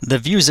The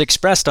views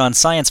expressed on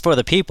Science for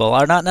the People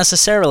are not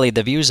necessarily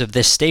the views of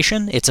this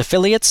station, its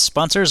affiliates,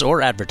 sponsors,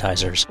 or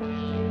advertisers.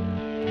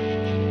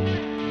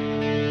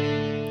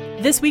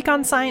 This week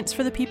on Science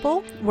for the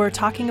People, we're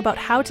talking about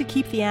how to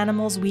keep the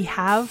animals we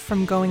have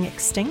from going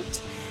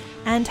extinct,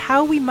 and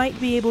how we might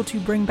be able to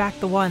bring back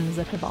the ones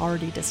that have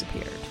already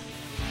disappeared.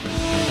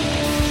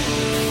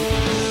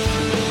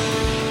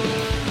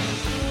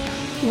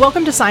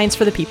 Welcome to Science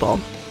for the People.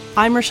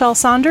 I'm Rochelle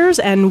Saunders,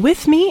 and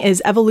with me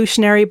is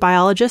evolutionary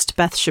biologist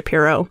Beth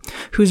Shapiro,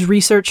 whose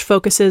research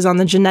focuses on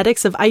the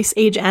genetics of Ice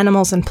Age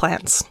animals and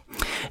plants.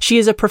 She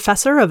is a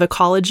professor of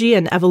ecology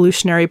and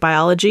evolutionary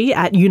biology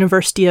at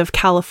University of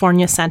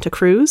California, Santa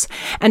Cruz,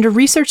 and a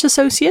research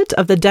associate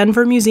of the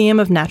Denver Museum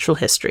of Natural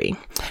History,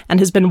 and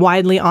has been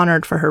widely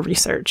honored for her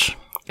research.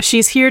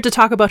 She's here to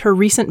talk about her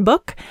recent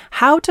book,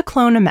 How to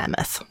Clone a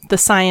Mammoth: The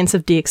Science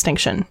of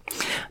De-Extinction.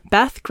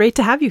 Beth, great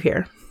to have you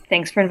here.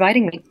 Thanks for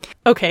inviting me.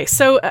 Okay,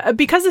 so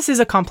because this is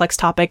a complex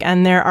topic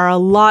and there are a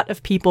lot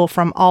of people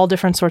from all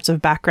different sorts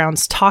of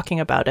backgrounds talking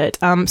about it,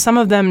 some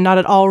of them not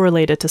at all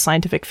related to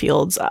scientific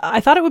fields, I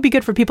thought it would be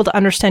good for people to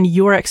understand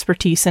your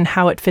expertise and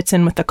how it fits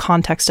in with the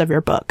context of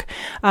your book.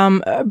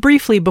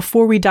 Briefly,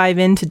 before we dive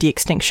into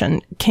de-extinction,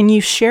 can you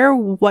share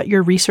what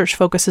your research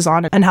focuses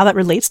on and how that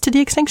relates to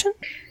de-extinction?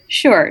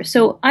 Sure.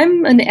 So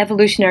I'm an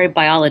evolutionary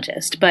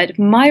biologist, but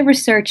my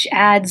research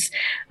adds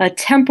a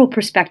temporal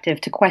perspective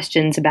to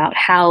questions about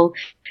how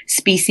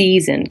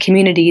species and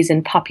communities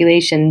and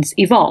populations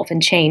evolve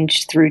and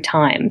change through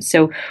time.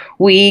 So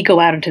we go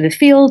out into the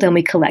field and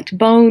we collect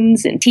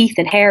bones and teeth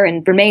and hair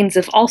and remains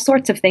of all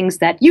sorts of things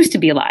that used to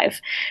be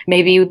alive.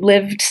 Maybe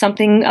lived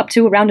something up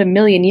to around 1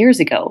 million years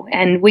ago,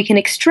 and we can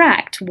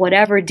extract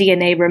whatever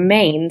DNA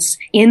remains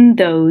in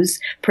those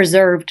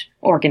preserved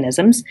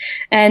organisms,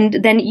 and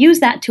then use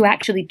that to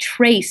actually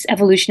trace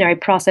evolutionary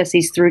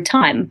processes through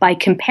time by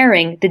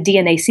comparing the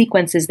DNA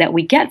sequences that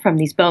we get from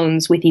these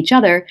bones with each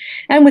other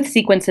and with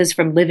sequences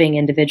from living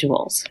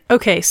individuals.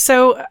 Okay,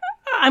 so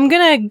I'm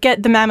going to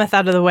get the mammoth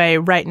out of the way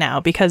right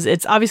now because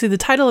it's obviously the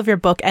title of your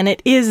book and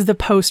it is the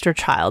poster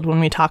child when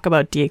we talk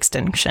about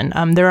de-extinction.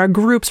 There are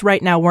groups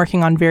right now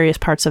working on various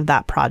parts of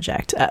that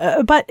project.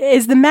 But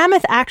is the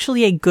mammoth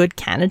actually a good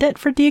candidate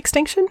for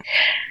de-extinction?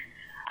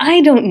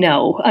 I don't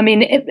know. I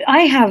mean,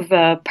 I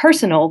have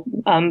personal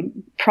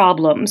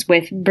problems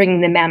with bringing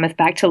the mammoth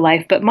back to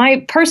life, but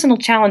my personal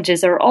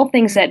challenges are all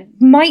things that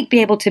might be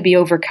able to be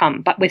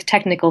overcome, but with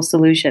technical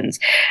solutions.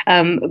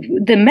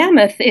 The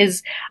mammoth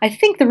is, I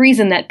think the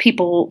reason that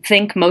people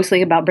think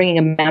mostly about bringing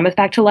a mammoth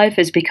back to life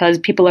is because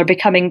people are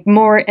becoming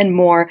more and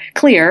more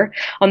clear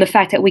on the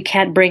fact that we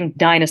can't bring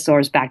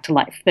dinosaurs back to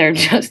life. They're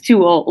just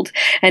too old.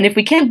 And if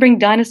we can't bring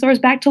dinosaurs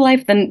back to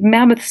life, then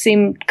mammoths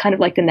seem kind of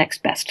like the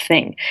next best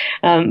thing.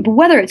 But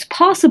whether it's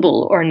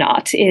possible or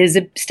not is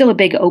still a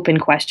big open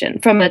question.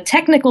 From a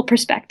technical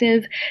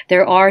perspective,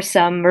 there are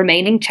some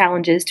remaining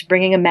challenges to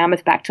bringing a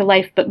mammoth back to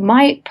life, but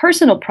my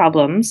personal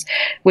problems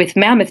with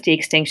mammoth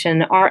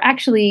de-extinction are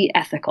actually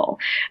ethical.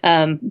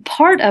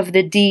 Part of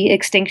the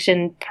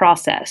de-extinction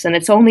process, and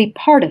it's only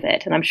part of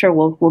it, and I'm sure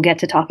we'll get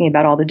to talking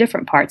about all the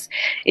different parts,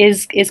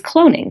 is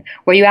cloning,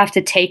 where you have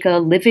to take a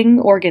living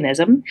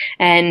organism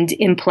and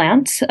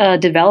implant a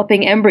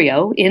developing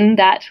embryo in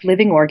that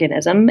living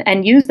organism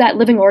and use that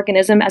living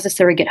organism as a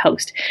surrogate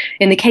host.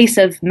 In the case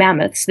of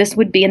mammoths, this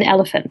would be an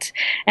elephant.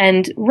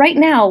 And right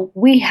now,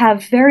 we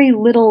have very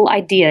little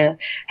idea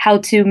how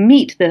to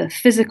meet the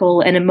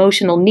physical and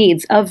emotional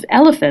needs of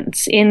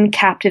elephants in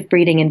captive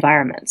breeding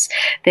environments.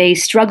 They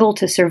struggle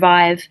to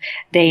survive.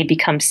 They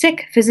become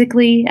sick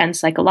physically and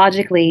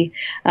psychologically.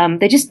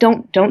 They just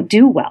don't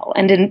do well.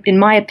 And in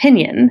my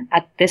opinion,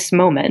 at this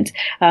moment,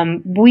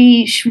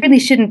 we really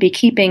shouldn't be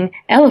keeping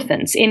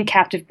elephants in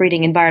captive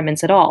breeding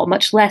environments at all,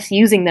 much less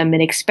using them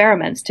in experiments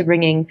to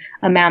bringing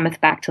a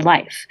mammoth back to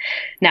life.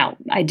 Now,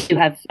 I do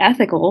have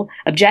ethical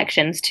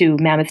objections to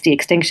mammoth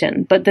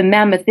de-extinction, but the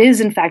mammoth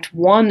is in fact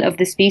one of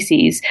the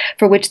species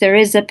for which there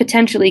is a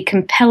potentially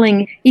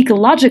compelling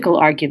ecological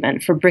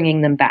argument for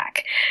bringing them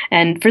back.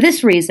 And for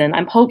this reason,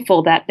 I'm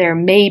hopeful that there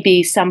may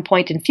be some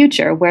point in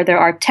future where there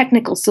are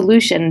technical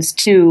solutions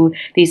to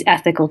these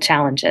ethical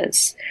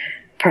challenges.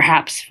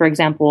 Perhaps, for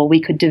example, we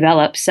could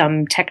develop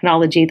some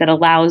technology that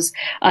allows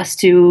us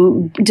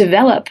to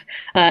develop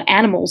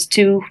animals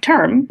to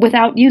term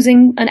without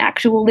using an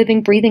actual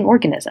living, breathing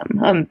organism.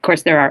 Of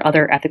course, there are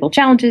other ethical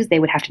challenges. They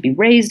would have to be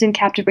raised in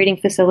captive breeding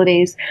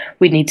facilities.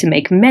 We'd need to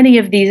make many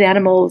of these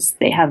animals.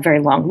 They have very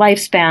long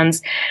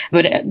lifespans.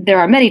 But there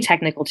are many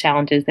technical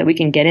challenges that we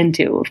can get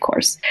into, of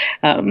course.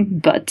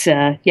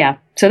 Yeah.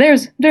 So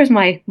there's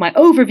my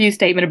overview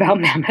statement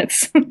about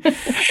mammoths.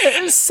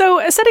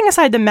 So setting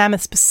aside the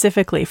mammoth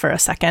specifically for a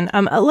second,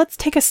 let's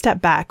take a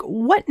step back.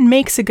 What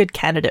makes a good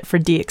candidate for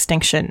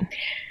de-extinction?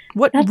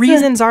 What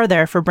reasons are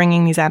there for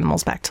bringing these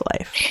animals back to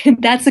life?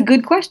 That's a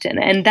good question.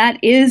 And that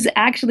is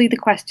actually the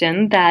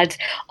question that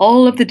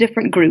all of the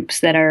different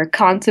groups that are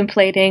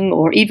contemplating,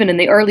 or even in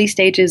the early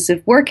stages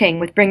of working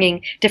with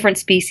bringing different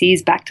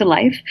species back to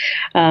life,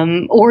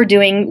 or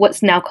doing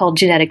what's now called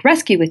genetic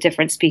rescue with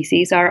different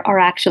species, are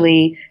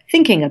actually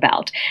thinking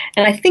about.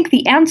 And I think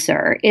the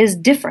answer is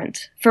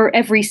different for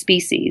every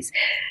species.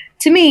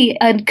 To me,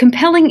 a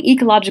compelling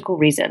ecological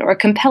reason, or a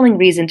compelling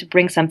reason to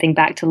bring something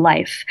back to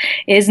life,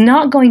 is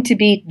not going to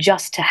be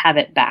just to have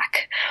it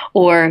back,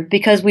 or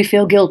because we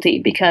feel guilty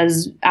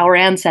because our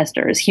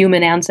ancestors,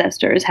 human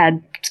ancestors,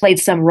 had played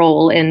some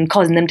role in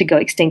causing them to go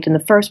extinct in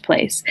the first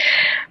place,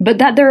 but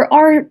that there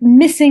are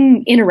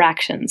missing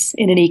interactions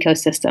in an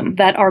ecosystem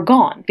that are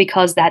gone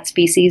because that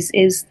species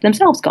is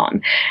themselves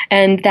gone,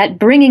 and that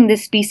bringing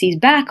this species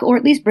back, or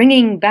at least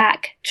bringing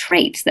back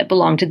traits that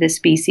belong to this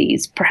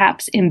species,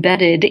 perhaps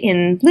embedded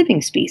in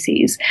living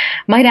species,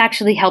 might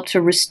actually help to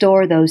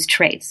restore those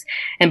traits.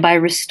 And by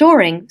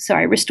restore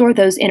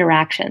those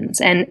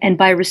interactions. And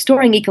by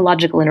restoring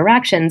ecological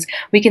interactions,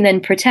 we can then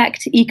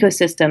protect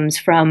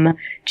ecosystems from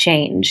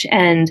change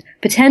and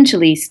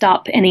potentially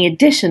stop any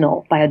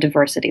additional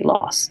biodiversity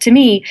loss. To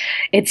me,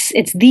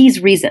 it's these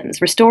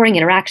reasons, restoring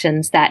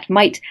interactions, that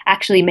might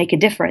actually make a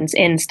difference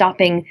in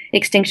stopping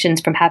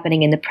extinctions from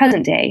happening in the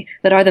present day,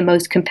 that are the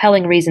most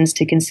compelling reasons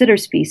to consider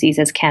species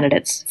as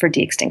candidates for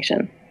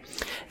de-extinction.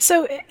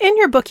 So in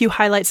your book, you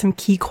highlight some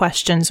key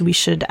questions we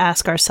should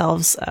ask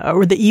ourselves,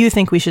 or that you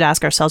think we should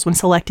ask ourselves when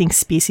selecting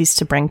species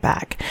to bring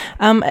back.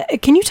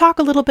 Can you talk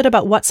a little bit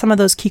about what some of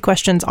those key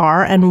questions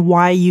are and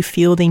why you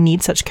feel they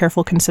need such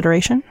careful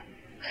consideration?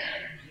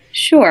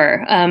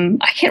 Sure.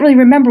 I can't really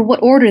remember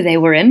what order they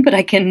were in, but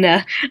I can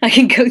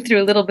go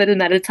through a little bit of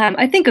them at a time.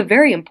 I think a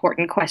very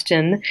important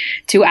question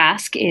to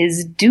ask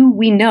is, do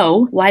we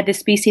know why the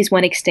species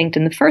went extinct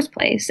in the first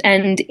place?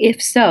 And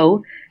if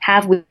so,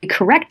 have we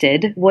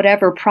corrected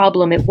whatever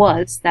problem it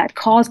was that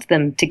caused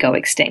them to go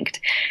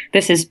extinct?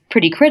 This is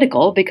pretty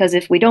critical, because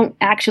if we don't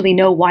actually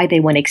know why they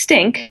went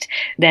extinct,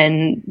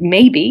 then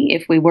maybe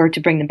if we were to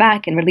bring them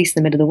back and release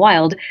them into the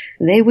wild,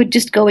 they would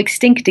just go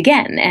extinct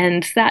again,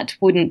 and that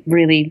wouldn't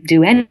really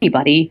do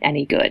anybody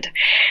any good.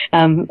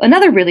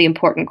 Another really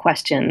important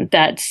question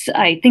that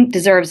I think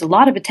deserves a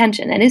lot of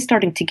attention, and is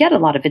starting to get a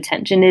lot of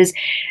attention, is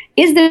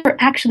there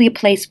actually a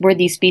place where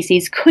these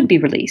species could be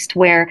released,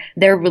 where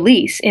their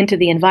release into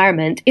the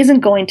environment isn't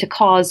going to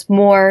cause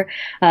more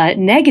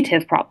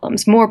negative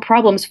problems, more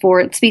problems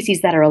for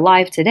species that are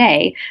alive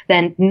today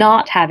than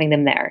not having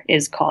them there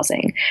is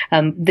causing?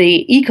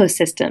 The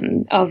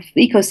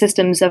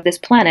ecosystems of this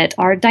planet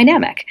are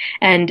dynamic,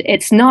 and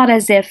it's not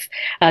as if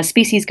a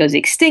species goes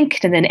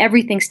extinct and then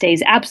everything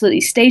stays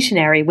absolutely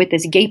stationary with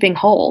this gaping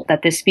hole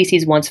that this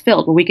species once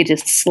filled, where we could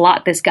just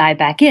slot this guy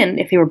back in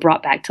if he were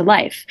brought back to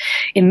life.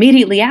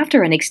 Immediately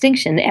after an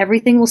extinction,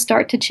 everything will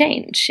start to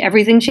change.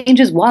 Everything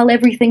changes while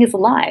everything is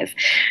alive.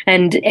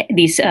 And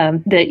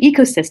the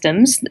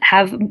ecosystems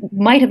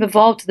might have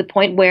evolved to the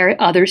point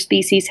where other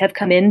species have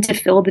come in to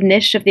fill the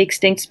niche of the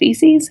extinct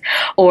species,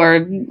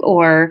 or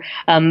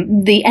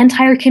the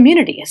entire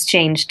community has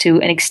changed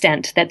to an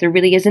extent that there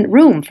really isn't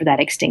room for that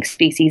extinct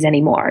species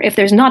anymore. If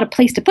there's not a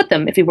place to put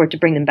them, if we were to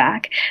bring them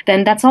back,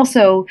 then that's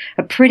also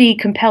a pretty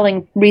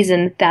compelling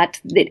reason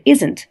that it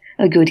isn't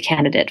a good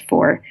candidate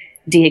for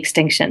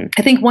de-extinction.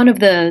 I think one of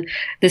the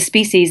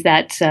species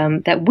that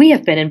we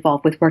have been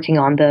involved with working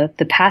on,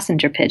 the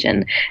passenger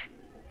pigeon,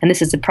 and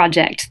this is a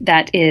project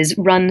that is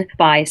run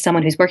by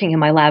someone who's working in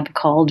my lab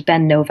called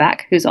Ben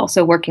Novak, who's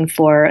also working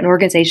for an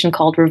organization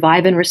called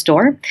Revive and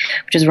Restore,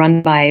 which is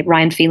run by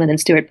Ryan Phelan and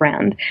Stuart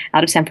Brand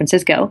out of San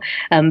Francisco.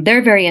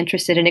 They're very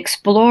interested in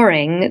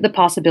exploring the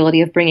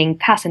possibility of bringing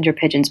passenger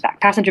pigeons back.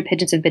 Passenger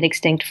pigeons have been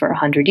extinct for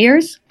 100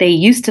 years. They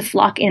used to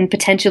flock in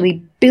potentially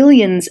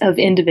billions of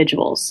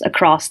individuals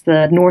across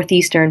the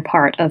northeastern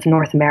part of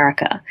North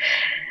America.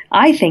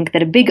 I think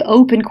that a big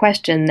open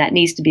question that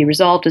needs to be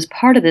resolved as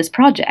part of this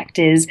project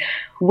is,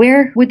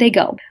 where would they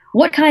go?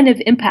 What kind of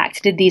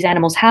impact did these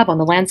animals have on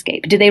the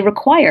landscape? Do they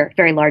require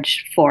very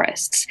large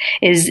forests?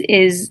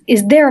 Is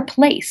there a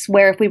place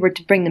where, if we were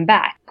to bring them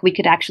back, we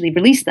could actually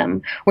release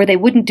them where they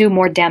wouldn't do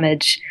more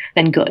damage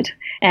than good?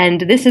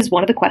 And this is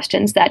one of the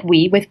questions that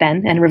we, with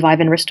Ben and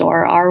Revive and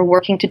Restore, are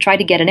working to try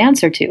to get an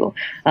answer to,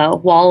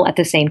 while at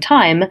the same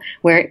time,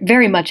 we're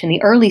very much in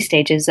the early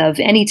stages of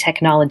any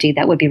technology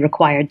that would be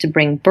required to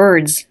bring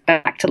birds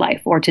back to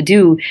life, or to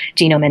do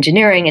genome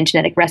engineering and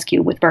genetic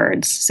rescue with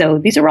birds. So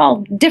these are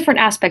all different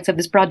aspects of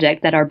this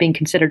project that are being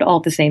considered all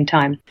at the same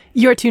time.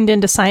 You're tuned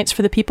into Science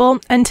for the People,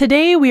 and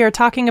today we are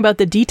talking about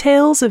the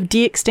details of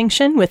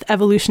de-extinction with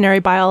evolutionary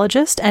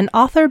biologist and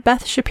author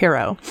Beth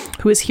Shapiro,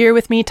 who is here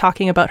with me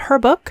talking about her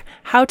book,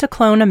 How to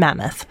Clone a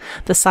Mammoth,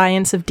 The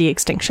Science of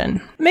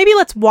De-Extinction. Maybe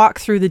let's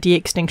walk through the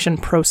de-extinction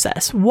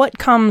process. What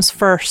comes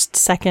first,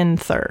 second,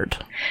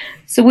 third?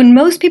 So when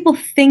most people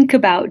think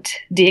about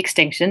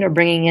de-extinction or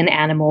bringing an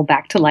animal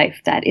back to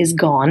life that is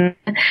gone,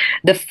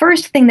 the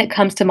first thing that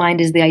comes to mind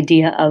is the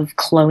idea of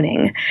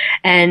cloning.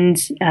 And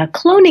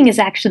cloning is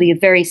actually a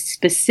very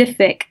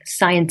specific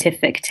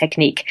scientific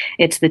technique.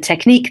 It's the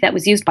technique that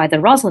was used by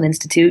the Roslin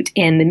Institute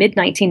in the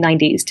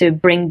mid-1990s to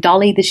bring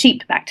Dolly the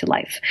sheep back to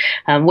life.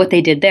 What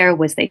they did there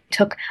was they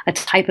took a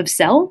type of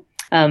cell.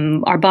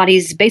 Our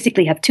bodies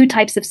basically have two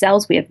types of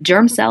cells. We have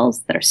germ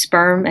cells that are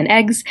sperm and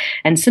eggs,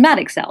 and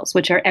somatic cells,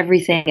 which are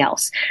everything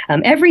else.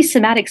 Every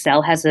somatic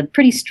cell has a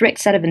pretty strict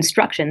set of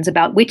instructions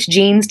about which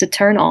genes to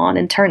turn on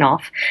and turn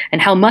off,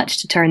 and how much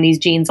to turn these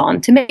genes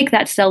on to make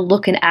that cell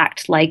look and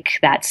act like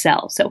that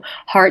cell. So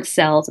heart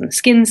cells and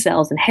skin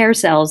cells and hair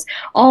cells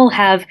all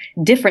have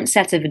different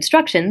sets of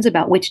instructions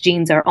about which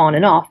genes are on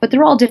and off, but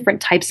they're all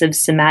different types of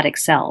somatic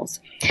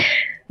cells.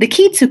 The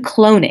key to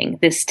cloning,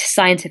 this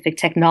scientific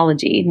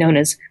technology known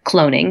as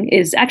cloning,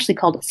 is actually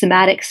called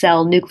somatic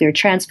cell nuclear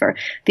transfer.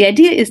 The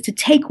idea is to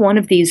take one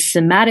of these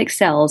somatic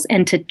cells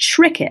and to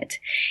trick it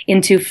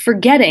into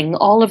forgetting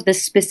all of the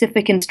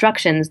specific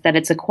instructions that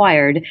it's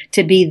acquired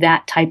to be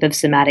that type of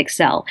somatic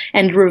cell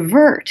and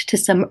revert to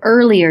some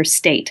earlier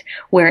state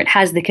where it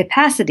has the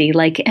capacity,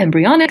 like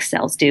embryonic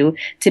cells do,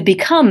 to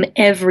become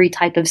every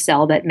type of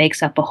cell that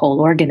makes up a whole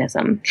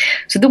organism.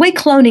 So the way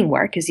cloning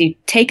works is you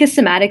take a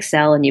somatic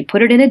cell and you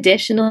put it in a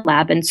dish in a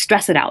lab and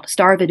stress it out,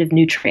 starve it of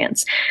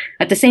nutrients.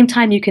 At the same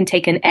time, you can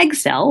take an egg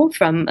cell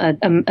from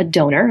a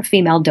donor, a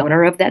female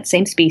donor of that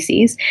same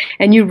species,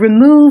 and you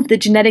remove the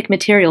genetic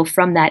material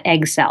from that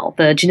egg cell,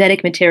 the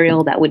genetic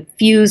material that would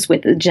fuse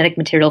with the genetic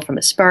material from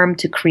a sperm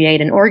to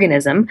create an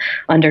organism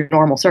under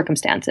normal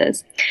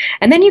circumstances.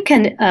 And then you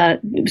can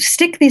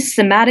stick this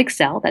somatic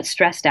cell that's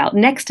stressed out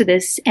next to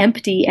this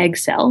empty egg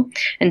cell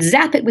and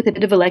zap it with a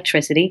bit of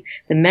electricity.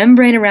 The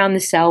membrane around the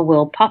cell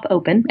will pop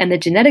open, and the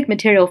genetic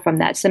material from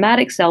that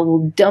somatic cell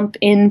will dump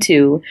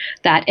into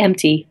that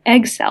empty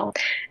egg cell.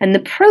 And the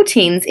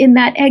proteins in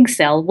that egg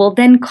cell will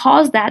then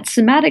cause that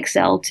somatic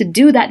cell to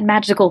do that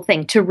magical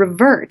thing, to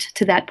revert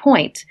to that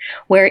point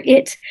where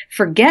it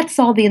forgets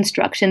all the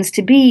instructions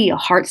to be a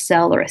heart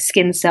cell or a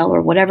skin cell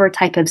or whatever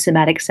type of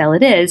somatic cell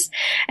it is,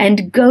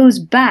 and goes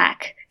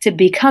back to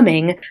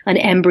becoming an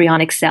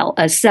embryonic cell,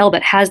 a cell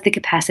that has the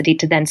capacity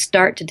to then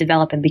start to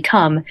develop and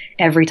become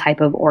every type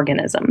of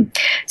organism.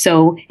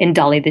 So in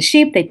Dolly the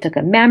sheep, they took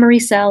a mammary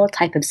cell, a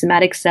type of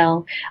somatic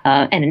cell,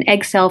 and an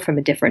egg cell from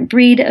a different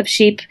breed of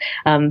sheep.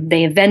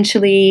 They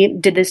eventually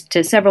did this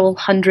to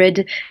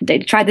they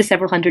tried this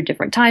several hundred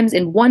different times.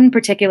 In one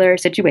particular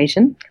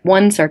situation,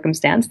 one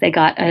circumstance, they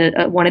got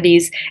one of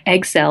these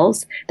egg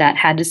cells that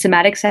had a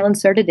somatic cell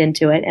inserted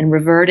into it and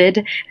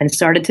reverted and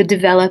started to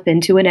develop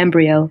into an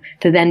embryo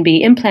to then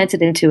be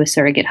implanted into a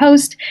surrogate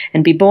host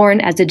and be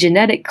born as a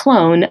genetic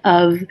clone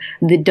of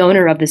the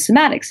donor of the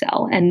somatic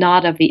cell and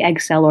not of the egg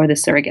cell or the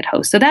surrogate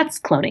host. So that's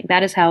cloning.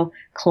 That is how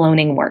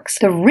cloning works.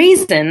 The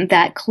reason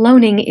that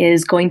cloning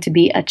is going to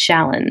be a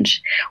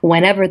challenge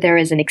whenever there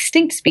is an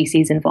extinct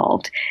species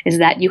involved is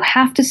that you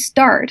have to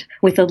start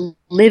with a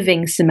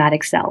living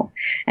somatic cell.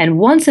 And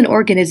once an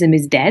organism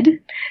is dead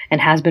and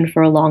has been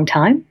for a long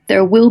time,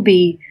 there will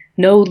be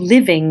no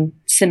living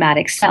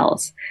somatic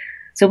cells.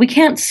 So we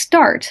can't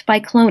start by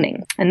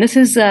cloning. And this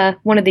is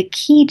one of the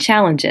key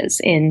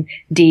challenges in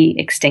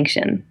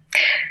de-extinction.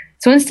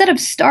 So instead of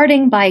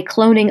starting by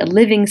cloning a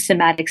living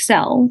somatic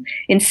cell,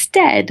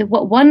 instead,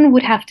 what one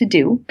would have to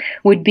do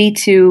would be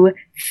to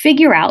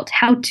figure out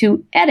how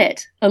to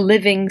edit a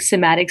living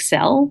somatic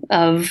cell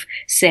of,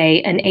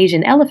 say, an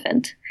Asian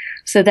elephant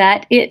so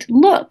that it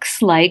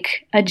looks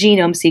like a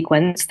genome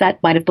sequence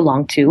that might have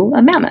belonged to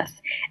a mammoth.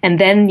 And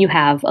then you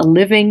have a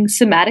living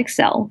somatic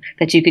cell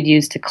that you could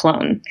use to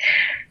clone.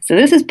 So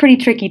this is pretty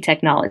tricky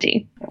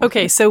technology.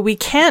 Okay, so we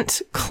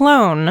can't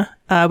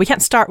we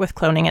can't start with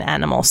cloning an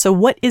animal. So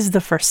what is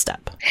the first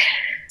step?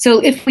 So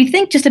if we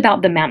think just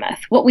about the mammoth,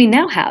 what we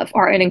now have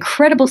are an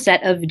incredible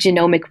set of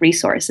genomic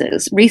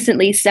resources.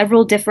 Recently,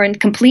 several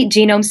different complete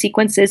genome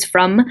sequences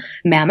from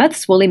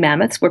mammoths, woolly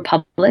mammoths, were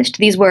published.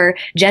 These were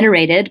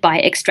generated by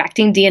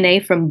extracting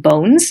DNA from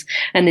bones.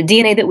 And the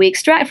DNA that we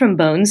extract from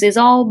bones is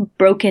all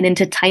broken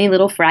into tiny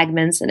little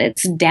fragments, and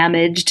it's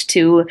damaged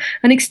to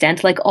an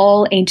extent like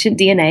all ancient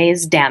DNA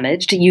is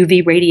damaged.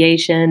 UV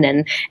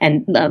radiation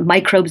and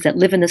microbes that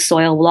live in the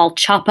soil will all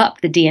chop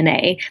up the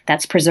DNA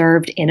that's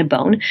preserved in a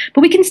bone. But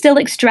we can still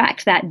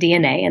extract that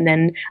DNA and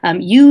then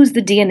use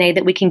the DNA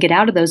that we can get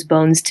out of those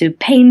bones to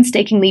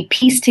painstakingly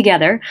piece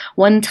together,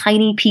 one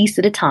tiny piece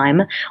at a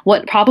time,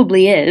 what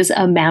probably is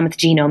a mammoth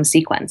genome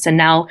sequence. And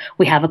now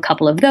we have a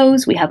couple of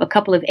those. We have a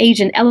couple of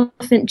Asian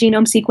elephant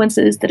genome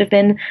sequences that have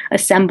been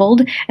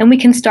assembled, and we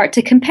can start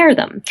to compare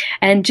them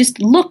and just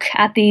look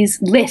at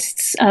these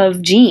lists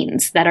of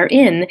genes that are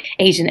in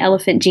Asian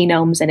elephant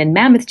genomes and in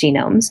mammoth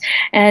genomes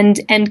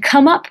and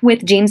come up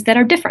with genes that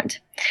are different.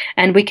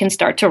 And we can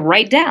start to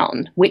write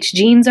down which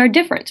genes are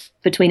different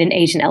between an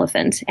Asian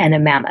elephant and a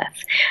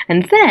mammoth.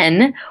 And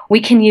then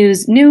we can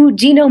use new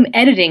genome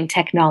editing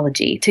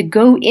technology to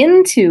go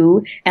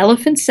into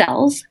elephant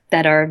cells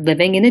that are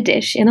living in a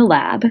dish in a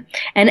lab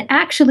and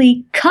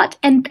actually cut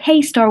and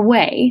paste our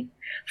way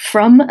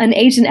from an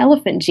Asian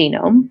elephant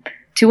genome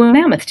to a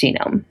mammoth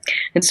genome.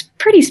 It's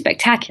pretty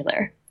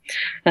spectacular.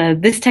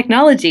 This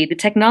technology, the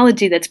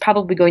technology that's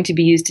probably going to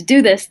be used to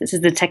do this is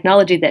the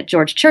technology that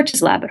George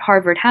Church's lab at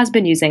Harvard has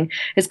been using,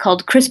 is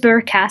called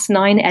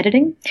CRISPR-Cas9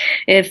 editing.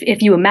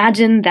 If you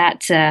imagine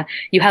that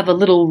you have a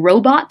little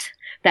robot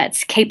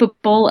that's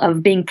capable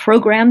of being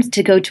programmed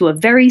to go to a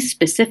very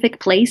specific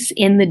place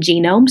in the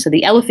genome. So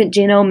the elephant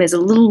genome is a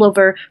little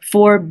over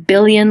 4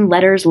 billion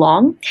letters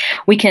long.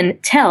 We can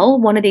tell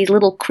one of these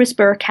little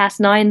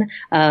CRISPR-Cas9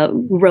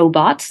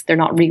 robots, they're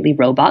not really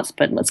robots,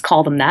 but let's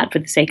call them that for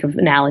the sake of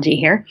analogy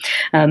here,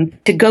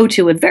 to go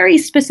to a very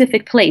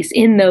specific place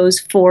in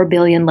those 4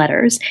 billion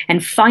letters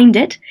and find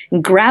it,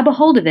 and grab a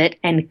hold of it,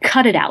 and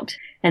cut it out.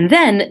 And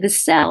then the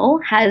cell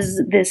has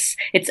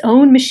its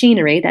own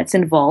machinery that's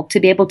involved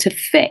to be able to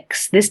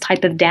fix this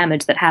type of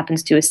damage that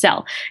happens to a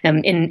cell.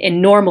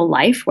 In normal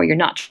life, where you're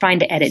not trying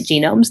to edit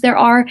genomes, there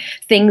are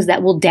things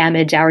that will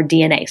damage our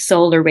DNA.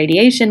 Solar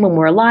radiation when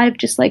we're alive,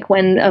 just like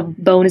when a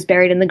bone is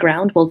buried in the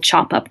ground, will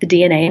chop up the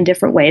DNA in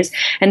different ways.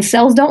 And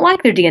cells don't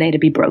like their DNA to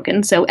be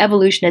broken, so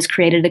evolution has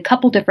created a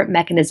couple different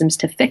mechanisms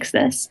to fix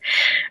this.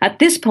 At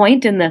this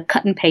point in the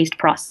cut and paste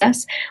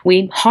process,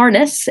 we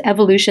harness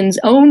evolution's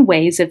own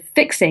ways of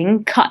fixing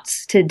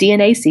cuts to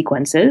DNA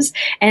sequences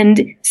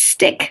and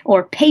stick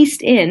or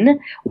paste in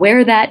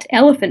where that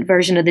elephant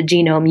version of the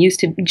gene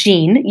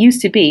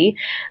used to be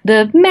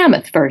the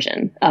mammoth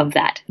version of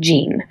that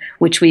gene,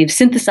 which we've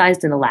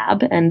synthesized in the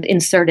lab and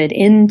inserted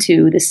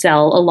into the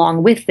cell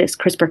along with this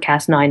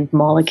CRISPR-Cas9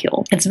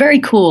 molecule. It's very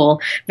cool,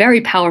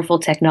 very powerful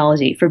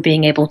technology for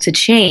being able to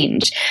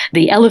change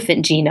the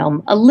elephant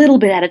genome a little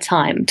bit at a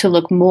time to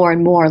look more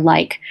and more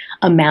like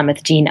a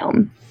mammoth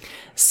genome.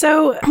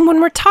 So when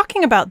we're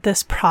talking about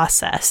this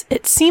process,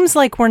 it seems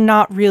like we're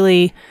not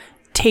really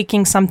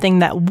taking something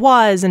that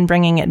was and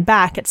bringing it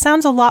back. It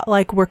sounds a lot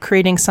like we're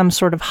creating some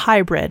sort of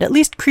hybrid, at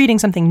least creating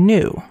something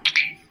new.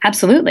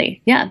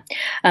 Absolutely, yeah.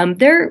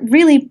 There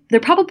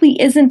probably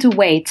isn't a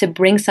way to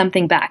bring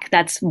something back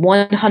that's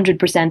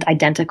 100%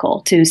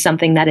 identical to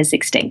something that is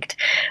extinct.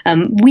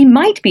 We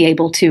might be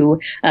able to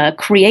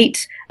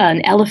create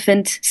an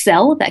elephant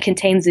cell that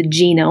contains a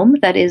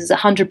genome that is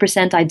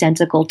 100%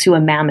 identical to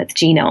a mammoth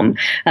genome.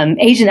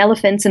 Asian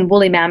elephants and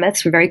woolly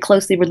mammoths were very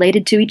closely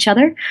related to each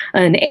other.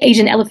 An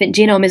Asian elephant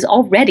genome is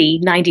already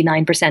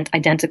 99%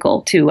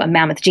 identical to a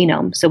mammoth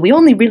genome. So we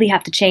only really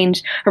have to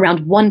change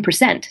around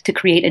 1% to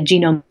create a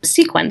genome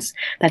sequence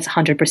that's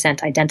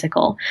 100%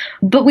 identical.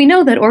 But we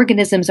know that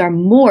organisms are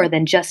more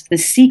than just the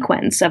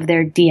sequence of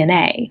their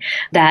DNA,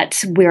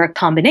 that we're a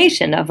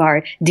combination of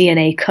our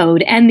DNA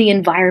code and the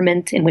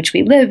environment in which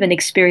we live and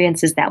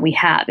experiences that we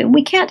have. And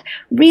we can't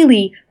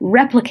really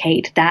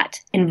replicate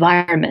that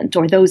environment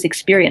or those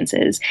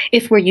experiences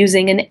if we're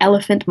using an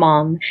elephant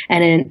mom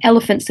and an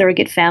elephant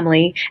surrogate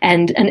family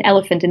and an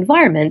elephant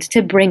environment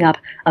to bring up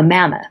a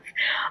mammoth.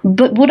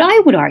 But what I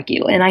would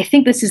argue, and I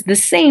think this is the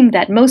same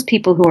that most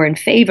people who are in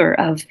favor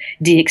of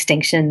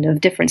de-extinction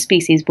of different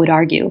species would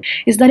argue,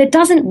 is that it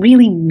doesn't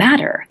really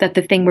matter that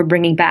the thing we're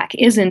bringing back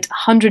isn't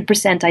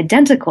 100%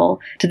 identical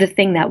to the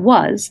thing that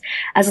was,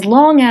 as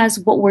long as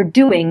what we're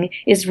doing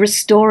is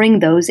restoring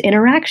those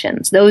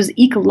interactions, those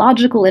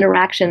ecological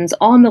interactions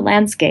on the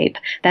landscape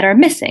that are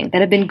missing,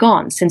 that have been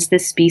gone since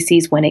this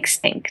species went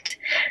extinct.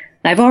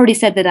 I've already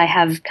said that I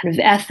have kind of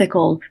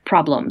ethical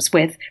problems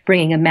with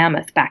bringing a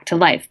mammoth back to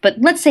life, but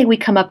let's say we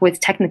come up with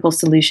technical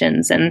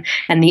solutions and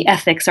the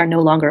ethics are no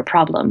longer a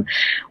problem.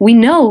 We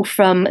know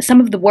from some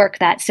of the work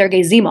that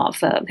Sergei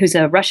Zimov, who's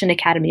a Russian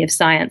Academy of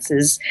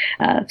Sciences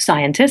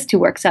scientist who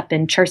works up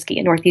in Chersky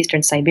in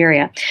northeastern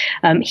Siberia,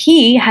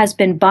 he has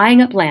been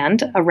buying up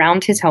land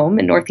around his home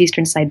in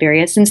northeastern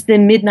Siberia since the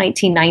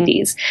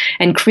mid-1990s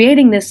and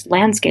creating this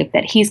landscape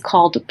that he's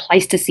called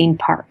Pleistocene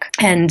Park.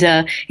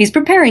 And he's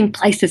preparing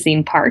Pleistocene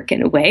Park,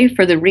 in a way,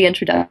 for the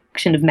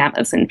reintroduction of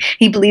mammoths. And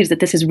he believes that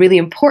this is really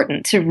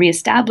important to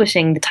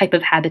reestablishing the type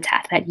of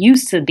habitat that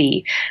used to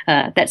be,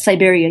 that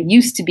Siberia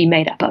used to be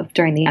made up of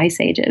during the ice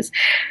ages.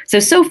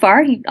 So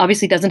far, he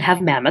obviously doesn't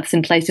have mammoths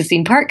in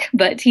Pleistocene Park,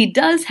 but he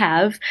does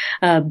have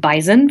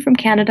bison from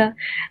Canada,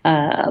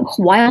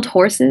 wild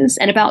horses,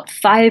 and about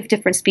 5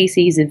 different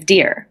species of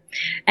deer.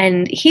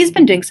 And he's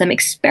been doing some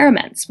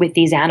experiments with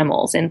these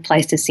animals in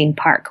Pleistocene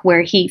Park,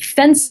 where he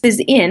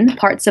fences in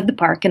parts of the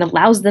park and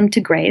allows them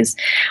to graze,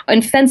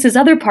 and fences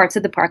other parts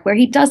of the park where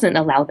he doesn't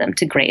allow them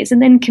to graze,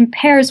 and then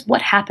compares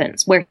what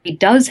happens where he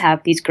does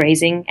have these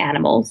grazing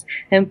animals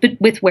and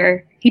with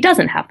where he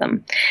doesn't have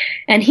them.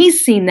 And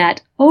he's seen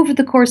that over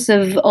the course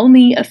of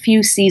only a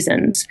few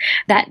seasons,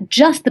 that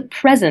just the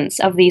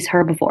presence of these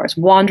herbivores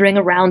wandering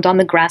around on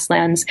the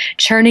grasslands,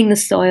 churning the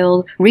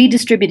soil,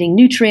 redistributing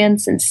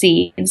nutrients and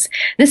seeds,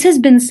 this has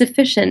been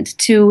sufficient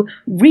to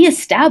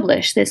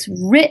reestablish this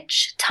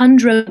rich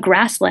tundra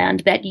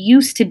grassland that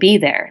used to be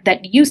there,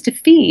 that used to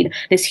feed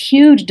this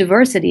huge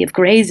diversity of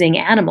grazing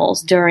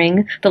animals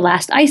during the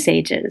last ice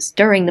ages,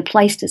 during the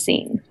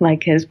Pleistocene,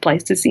 like his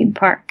Pleistocene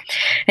Park.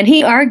 And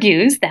he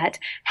argues that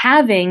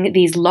having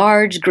these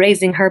large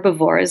grazing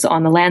herbivores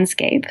on the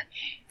landscape,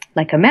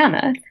 like a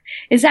mammoth,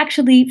 is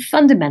actually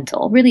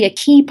fundamental, really a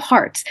key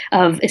part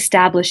of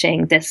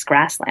establishing this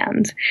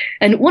grassland.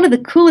 And one of the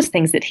coolest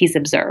things that he's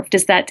observed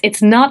is that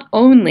it's not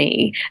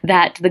only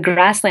that the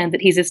grassland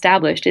that he's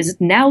established is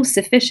now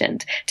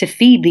sufficient to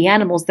feed the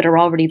animals that are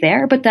already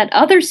there, but that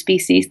other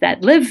species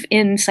that live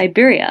in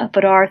Siberia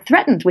but are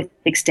threatened with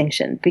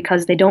extinction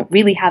because they don't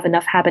really have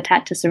enough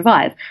habitat to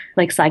survive,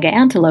 like saiga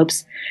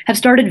antelopes, have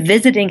started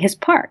visiting his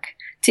park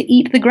to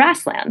eat the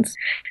grasslands.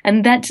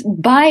 And that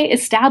by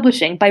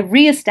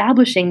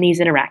reestablishing these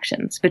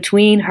interactions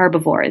between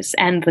herbivores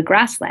and the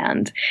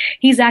grassland,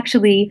 he's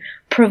actually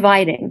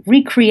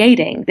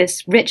recreating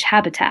this rich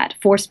habitat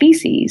for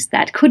species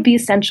that could be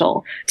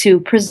essential to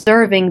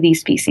preserving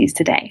these species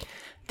today.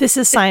 This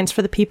is Science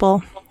for the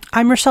People.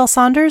 I'm Rochelle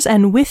Saunders,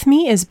 and with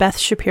me is Beth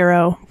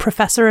Shapiro,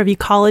 professor of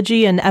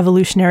ecology and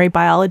evolutionary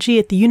biology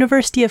at the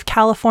University of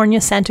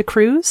California, Santa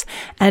Cruz,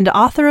 and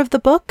author of the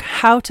book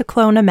How to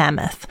Clone a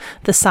Mammoth: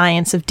 The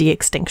Science of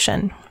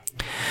De-Extinction.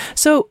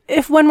 So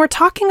when we're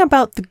talking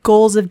about the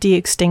goals of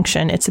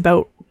de-extinction, it's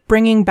about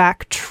bringing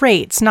back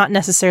traits, not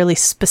necessarily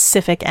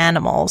specific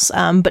animals,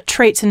 but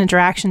traits and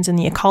interactions in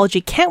the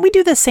ecology. Can't we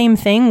do the same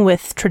thing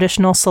with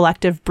traditional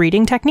selective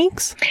breeding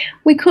techniques?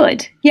 We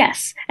could,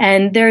 yes.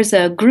 And there's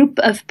a group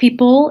of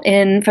people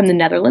from the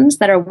Netherlands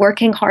that are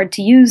working hard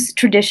to use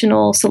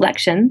traditional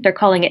selection, they're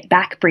calling it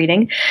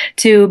backbreeding,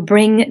 to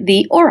bring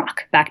the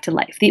auroch back to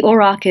life. The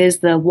auroch is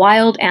the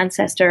wild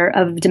ancestor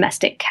of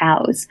domestic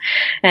cows.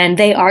 And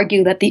they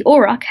argue that the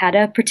auroch had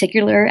a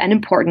particular and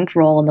important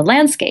role in the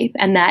landscape,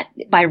 and that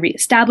by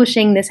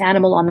reestablishing this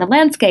animal on the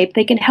landscape,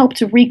 they can help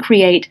to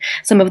recreate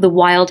some of the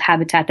wild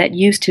habitat that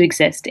used to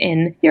exist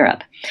in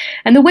Europe.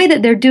 And the way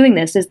that they're doing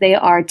this is they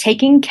are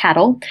taking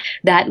cattle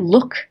that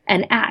look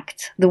and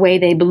act the way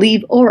they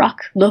believe auroch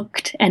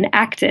looked and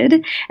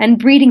acted, and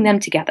breeding them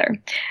together.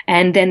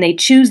 And then they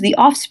choose the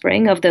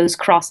offspring of those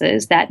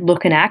crosses that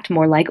look and act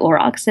more like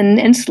aurochs,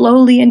 and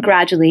slowly and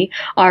gradually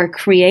are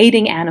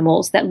creating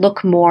animals that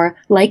look more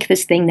like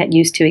this thing that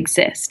used to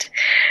exist.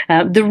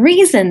 The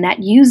reason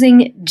that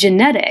using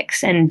genetics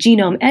and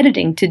genome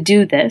editing to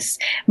do this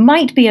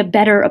might be a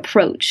better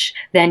approach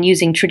than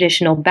using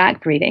traditional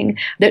backbreeding.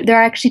 There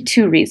are actually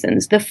two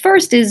reasons. The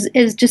first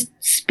is just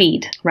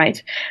speed,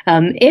 right?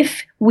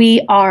 If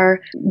we are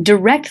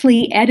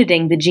directly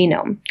editing the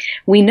genome,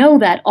 we know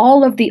that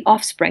all of the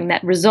offspring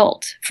that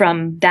result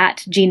from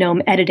that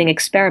genome editing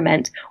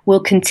experiment will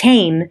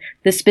contain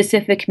the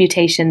specific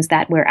mutations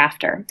that we're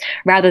after,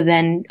 rather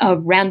than a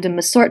random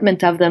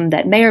assortment of them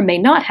that may or may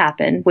not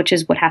happen, which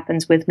is what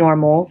happens with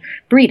normal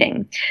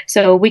breeding.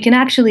 So we can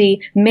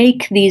actually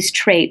make these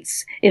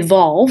traits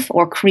evolve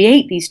or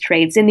create these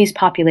traits in these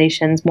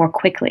populations more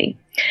quickly.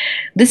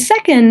 The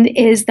second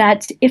is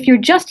that if you're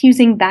just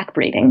using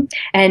backbreeding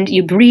and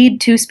you breed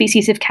two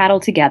species of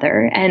cattle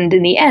together, and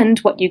in the end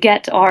what you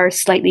get are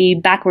slightly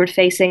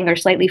backward-facing or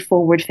slightly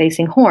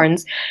forward-facing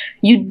horns,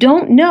 you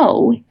don't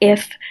know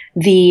if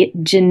the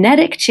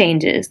genetic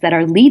changes that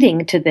are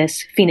leading to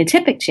this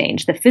phenotypic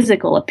change, the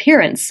physical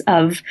appearance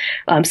of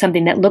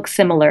something that looks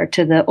similar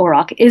to the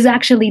auroch, is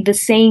actually the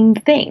same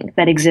thing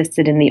that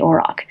existed in the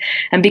auroch.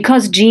 And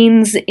because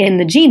genes in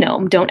the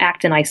genome don't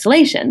act in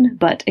isolation,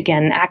 but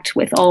again act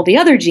with all the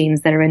other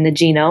genes that are in the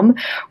genome,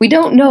 we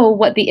don't know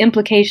what the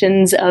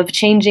implications of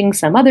changing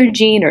some other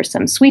gene or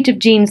some suite of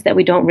genes that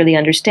we don't really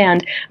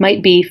understand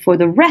might be for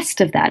the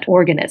rest of that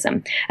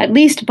organism. At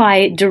least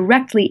by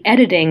directly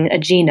editing a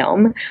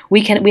genome,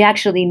 we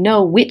actually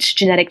know which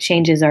genetic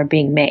changes are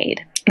being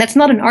made. That's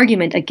not an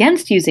argument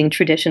against using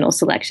traditional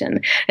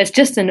selection. It's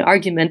just an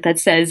argument that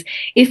says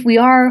if we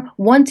are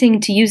wanting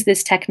to use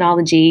this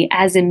technology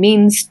as a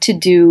means to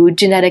do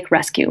genetic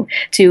rescue,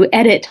 to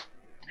edit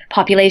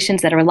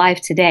populations that are alive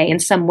today in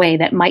some way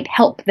that might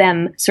help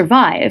them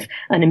survive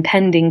an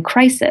impending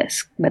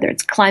crisis, whether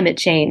it's climate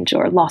change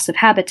or loss of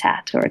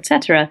habitat or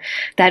etc.,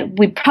 that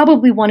we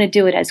probably want to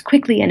do it as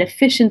quickly and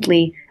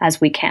efficiently as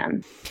we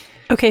can.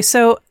 Okay,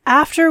 so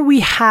after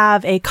we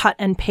have a cut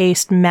and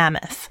paste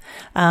mammoth,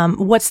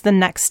 what's the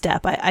next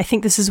step? I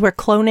think this is where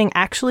cloning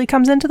actually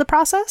comes into the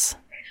process.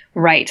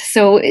 Right.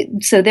 So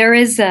there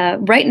is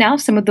right now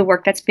some of the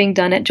work that's being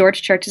done at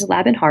George Church's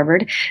lab in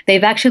Harvard.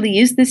 They've actually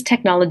used this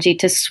technology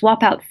to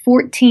swap out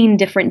 14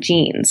 different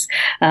genes.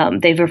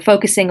 They were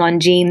focusing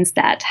on genes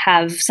that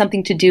have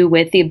something to do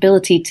with the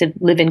ability to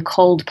live in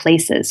cold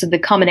places. So the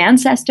common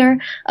ancestor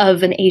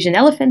of an Asian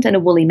elephant and a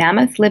woolly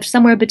mammoth lived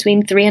somewhere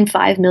between 3 and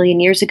 5 million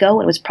years ago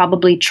and was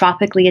probably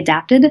tropically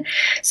adapted.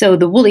 So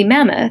the woolly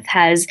mammoth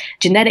has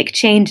genetic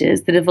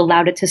changes that have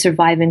allowed it to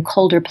survive in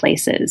colder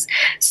places.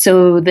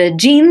 So the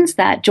genes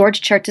that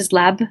George Church's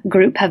lab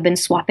group have been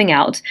swapping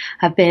out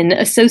have been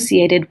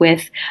associated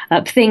with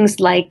things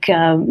like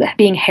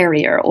being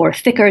hairier or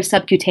thicker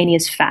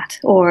subcutaneous fat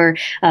or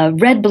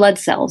red blood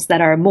cells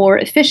that are more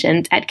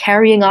efficient at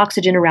carrying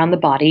oxygen around the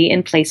body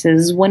in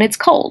places when it's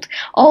cold.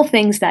 All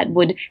things that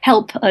would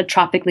help a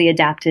tropically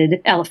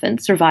adapted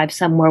elephant survive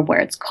somewhere where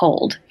it's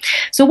cold.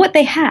 So what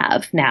they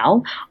have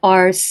now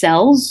are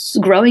cells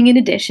growing in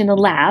addition in a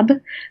lab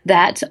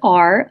that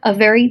are a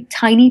very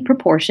tiny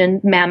proportion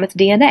mammoth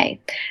DNA.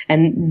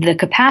 And the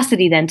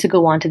capacity then to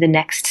go on to the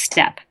next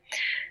step.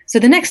 So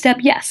the next step,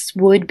 yes,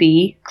 would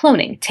be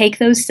cloning. Take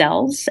those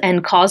cells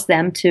and cause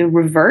them to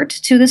revert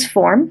to this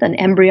form, an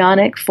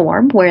embryonic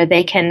form, where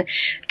they can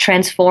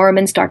transform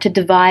and start to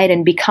divide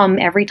and become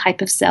every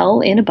type of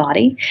cell in a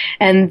body,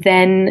 and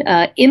then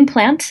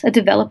implant a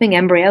developing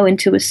embryo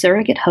into a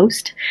surrogate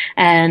host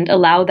and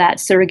allow that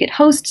surrogate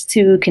host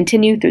to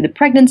continue through the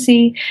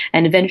pregnancy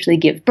and eventually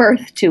give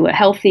birth to a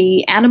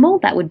healthy animal.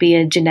 That would be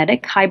a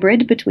genetic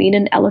hybrid between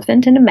an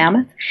elephant and a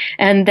mammoth,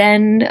 and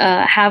then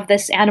have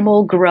this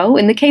animal grow.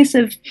 In the case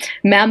of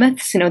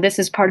mammoths, this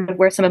is part of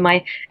where some of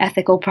my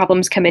ethical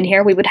problems come in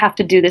here. We would have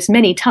to do this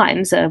many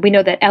times. We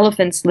know that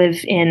elephants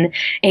live in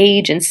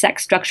age and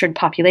sex-structured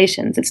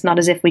populations. It's not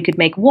as if we could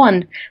make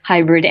one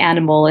hybrid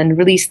animal and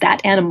release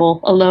that animal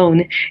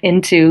alone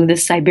into the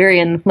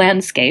Siberian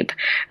landscape.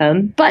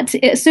 But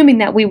assuming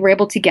that we were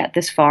able to get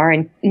this far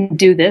and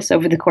do this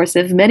over the course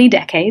of many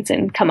decades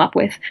and come up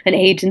with an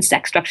age and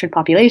sex-structured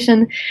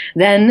population,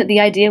 then the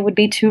idea would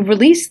be to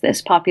release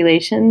this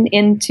population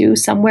into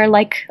somewhere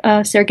like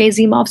Sergei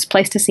Zimov's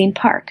Pleistocene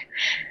Park.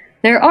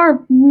 There are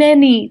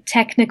many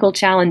technical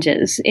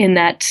challenges in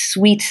that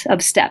suite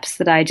of steps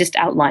that I just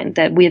outlined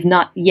that we have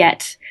not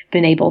yet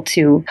been able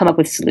to come up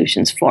with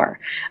solutions for.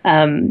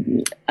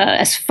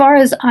 As far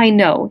as I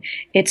know,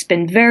 it's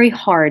been very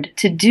hard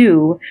to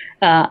do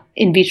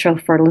in vitro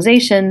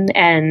fertilization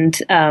and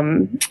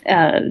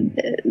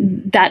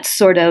that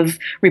sort of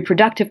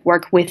reproductive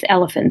work with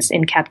elephants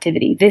in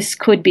captivity. This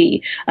could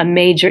be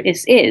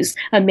is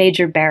a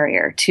major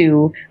barrier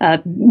to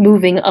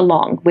moving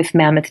along with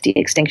mammoth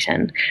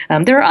de-extinction.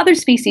 There are other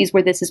species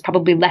where this is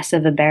probably less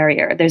of a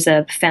barrier. There's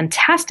a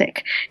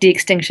fantastic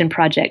de-extinction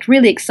project,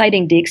 really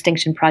exciting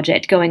de-extinction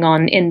project going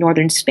on in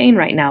northern Spain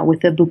right now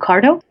with the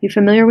bucardo. You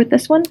familiar with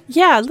this one?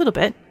 Yeah, a little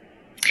bit.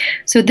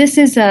 So this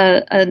is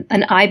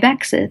an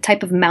ibex, a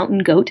type of mountain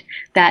goat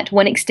that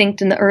went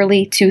extinct in the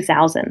early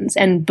 2000s.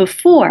 And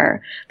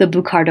before the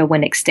bucardo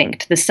went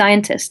extinct, the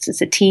scientists, it's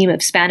a team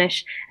of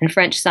Spanish and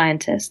French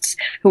scientists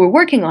who were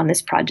working on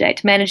this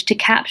project, managed to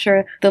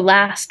capture the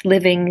last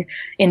living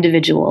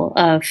individual,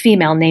 a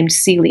female named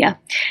Celia.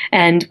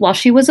 And while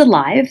she was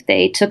alive,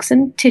 they took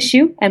some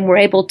tissue and were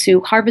able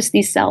to harvest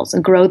these cells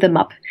and grow them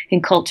up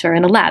in culture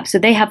in a lab. So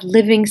they have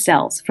living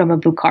cells from a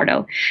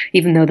bucardo,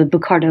 even though the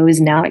bucardo is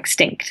now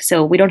extinct.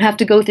 So we don't have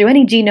to go through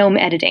any genome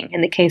editing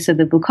in the case of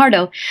the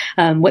bucardo.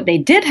 What they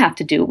did have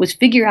to do was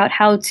figure out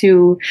how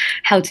to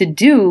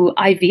do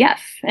IVF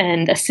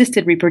and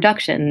assisted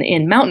reproduction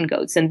in mountain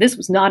goats. And this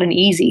was not an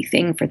easy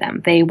thing for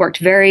them. They worked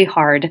very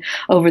hard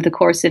over the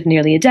course of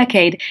nearly a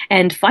decade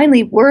and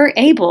finally were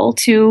able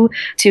to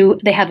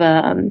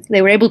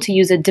they were able to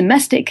use a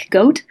domestic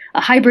goat,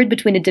 a hybrid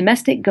between a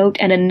domestic goat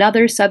and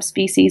another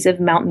subspecies of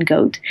mountain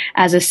goat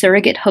as a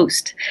surrogate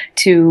host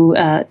to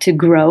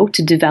grow,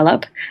 to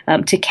develop,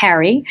 to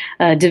carry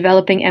a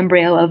developing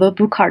embryo of a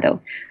bucardo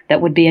that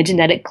would be a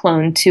genetic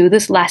clone to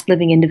this last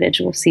living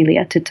individual,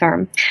 Celia, to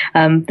term.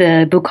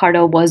 The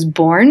bucardo was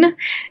born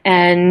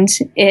and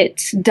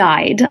it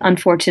died,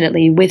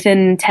 unfortunately,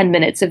 within 10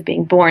 minutes of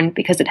being born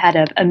because it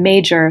had a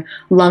major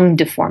lung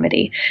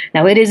deformity.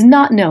 Now, it is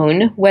not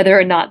known whether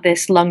or not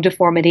this lung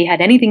deformity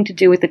had anything to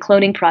do with the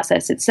cloning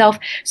process itself.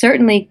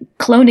 Certainly,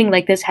 cloning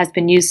like this has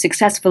been used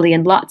successfully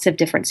in lots of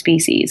different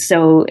species.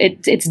 So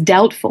it's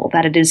doubtful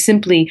that it is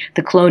simply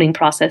the cloning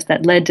process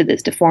that led to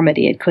this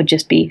deformity. It could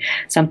just be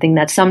something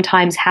that sometimes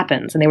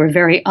happens, and they were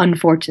very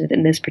unfortunate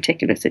in this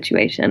particular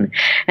situation.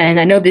 And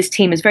I know this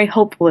team is very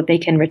hopeful that they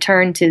can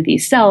return to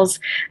these cells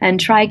and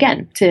try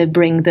again to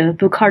bring the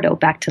bucardo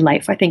back to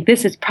life. I think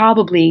this is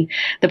probably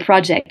the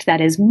project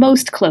that is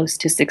most close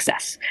to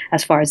success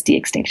as far as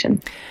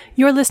de-extinction.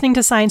 You're listening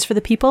to Science for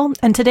the People,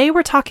 and today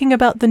we're talking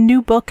about the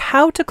new book,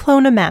 How to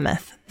Clone a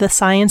Mammoth: The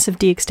Science of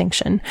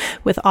De-Extinction,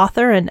 with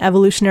author and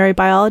evolutionary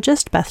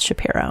biologist Beth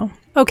Shapiro.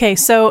 Okay,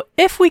 so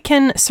if we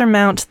can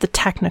surmount the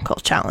technical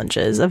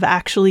challenges of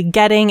actually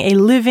getting a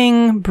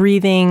living,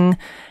 breathing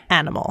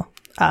animal,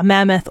 a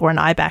mammoth or an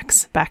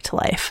ibex, back to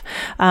life,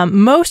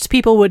 most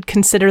people would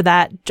consider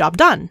that job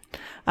done.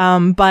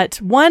 But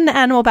one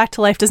animal back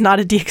to life does not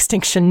a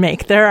de-extinction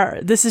make.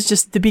 This is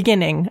just the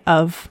beginning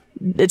of,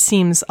 it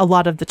seems, a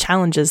lot of the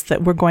challenges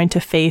that we're going to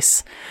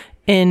face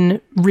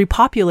in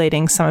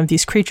repopulating some of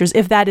these creatures,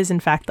 if that is in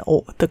fact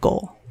the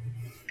goal.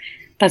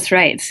 That's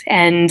right.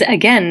 And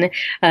again,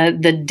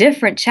 the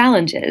different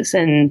challenges,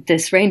 and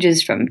this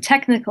ranges from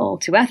technical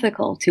to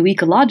ethical to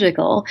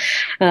ecological,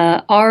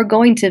 are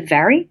going to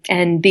vary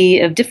and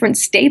be of different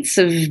states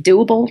of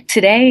doable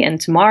today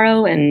and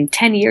tomorrow and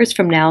 10 years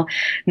from now,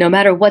 no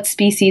matter what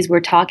species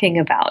we're talking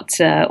about.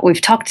 We've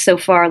talked so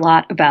far a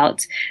lot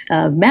about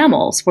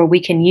mammals, where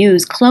we can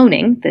use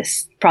cloning,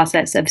 this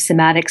process of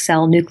somatic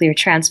cell nuclear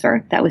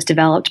transfer that was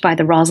developed by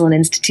the Roslin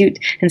Institute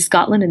in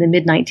Scotland in the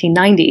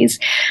mid-1990s.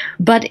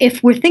 But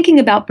if we're thinking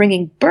about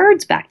bringing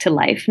birds back to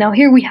life, now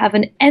here we have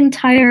an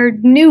entire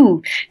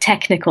new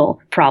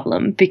technical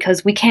problem,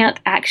 because we can't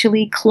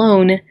actually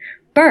clone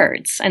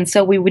birds. And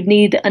so we would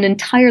need an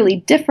entirely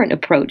different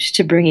approach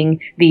to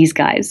bringing these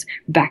guys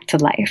back to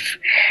life.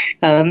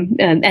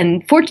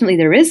 And fortunately,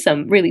 there is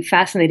some really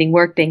fascinating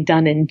work being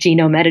done in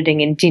genome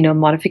editing and genome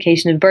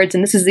modification of birds.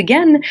 And this is,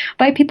 again,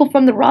 by people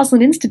from the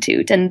Roslin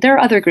Institute. And there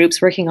are other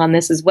groups working on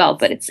this as well.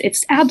 But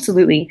it's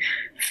absolutely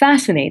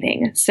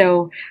fascinating.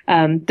 So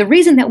the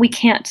reason that we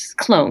can't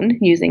clone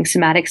using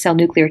somatic cell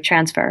nuclear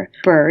transfer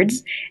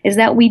birds is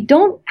that we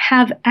don't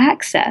have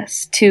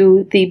access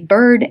to the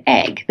bird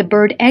egg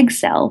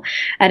cell,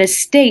 at a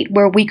state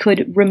where we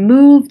could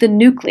remove the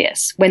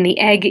nucleus when the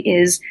egg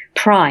is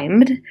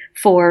primed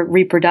for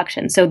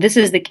reproduction. So this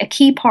is a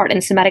key part in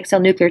somatic cell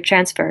nuclear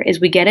transfer,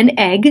 is we get an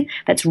egg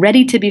that's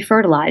ready to be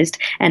fertilized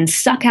and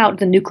suck out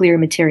the nuclear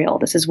material.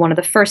 This is one of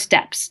the first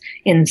steps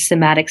in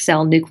somatic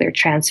cell nuclear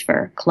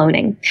transfer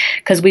cloning,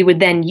 because we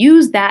would then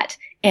use that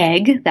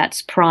egg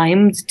that's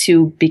primed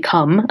to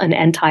become an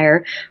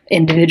entire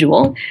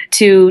individual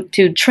to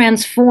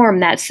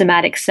transform that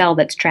somatic cell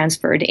that's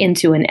transferred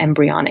into an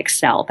embryonic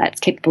cell that's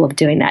capable of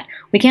doing that.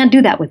 We can't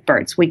do that with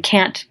birds. We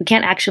can't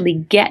actually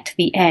get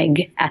the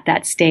egg at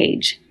that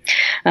stage.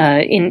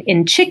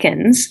 In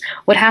chickens,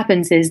 what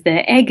happens is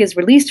the egg is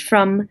released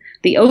from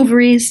the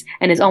ovaries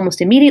and is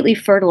almost immediately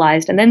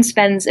fertilized, and then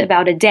spends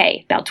about a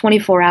day, about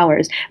 24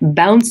 hours,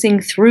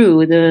 bouncing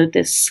through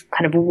this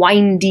kind of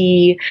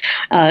windy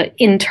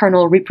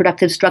internal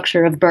reproductive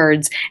structure of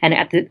birds, and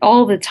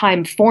all the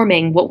time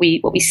forming what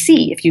we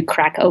see if you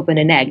crack open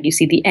an egg. You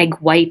see the egg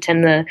white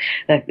and the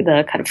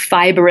kind of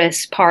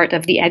fibrous part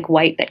of the egg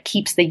white that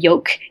keeps the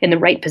yolk in the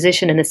right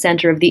position in the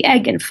center of the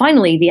egg, and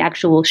finally the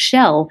actual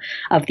shell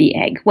of the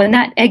egg. When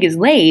that egg is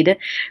laid,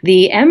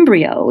 the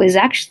embryo is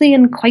actually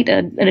in quite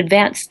an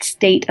advanced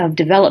state of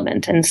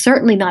development, and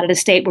certainly not at a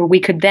state where we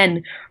could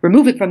then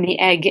remove it from the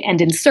egg and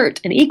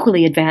insert an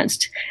equally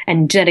advanced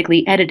and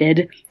genetically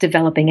edited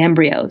developing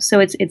embryo. So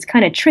it's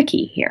kind of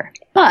tricky here.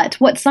 But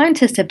what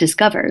scientists have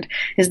discovered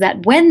is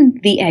that when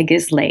the egg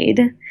is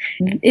laid,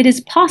 it is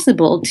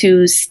possible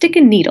to stick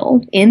a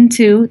needle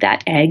into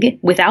that egg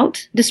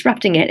without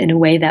disrupting it in a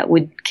way that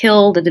would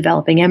kill the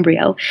developing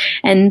embryo,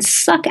 and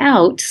suck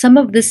out some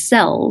of the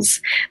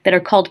cells that are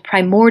called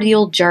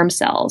primordial germ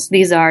cells.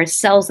 These are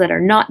cells that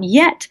are not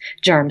yet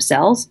germ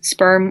cells,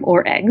 sperm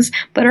or eggs,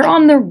 but are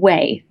on their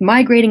way,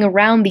 migrating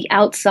around the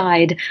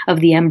outside of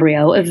the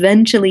embryo,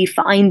 eventually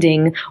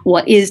finding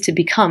what is to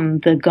become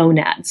the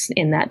gonads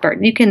in that bird.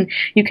 You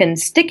can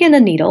stick in a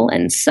needle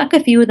and suck a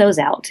few of those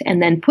out,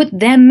 and then put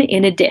them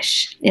in a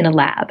dish in a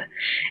lab.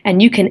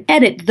 And you can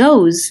edit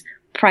those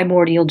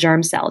primordial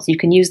germ cells. You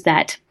can use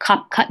that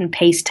cut and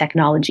paste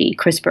technology,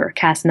 CRISPR,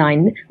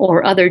 Cas9,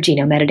 or other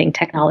genome editing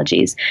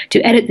technologies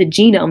to edit the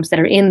genomes that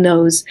are in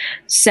those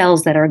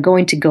cells that are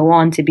going to go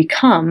on to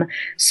become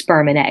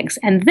sperm and eggs.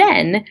 And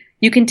then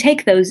you can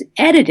take those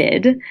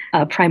edited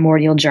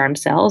primordial germ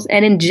cells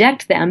and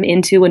inject them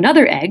into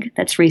another egg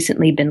that's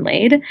recently been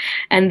laid.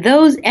 And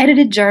those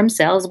edited germ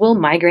cells will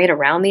migrate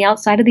around the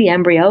outside of the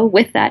embryo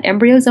with that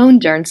embryo's own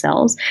germ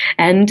cells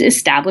and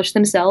establish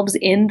themselves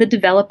in the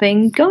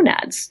developing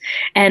gonads.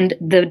 And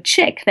the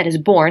chick that is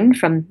born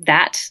from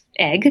that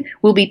egg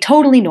will be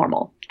totally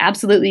normal.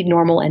 Absolutely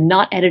normal and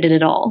not edited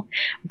at all.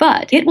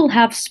 But it will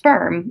have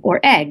sperm or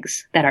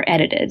eggs that are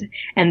edited.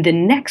 And the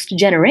next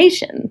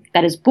generation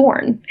that is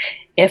born,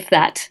 if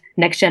that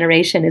next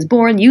generation is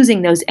born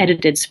using those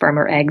edited sperm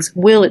or eggs,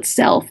 will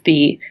itself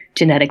be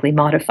genetically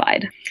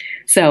modified.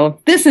 So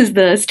this is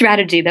the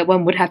strategy that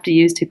one would have to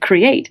use to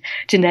create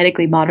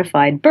genetically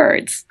modified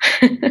birds,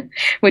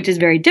 which is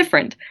very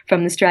different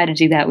from the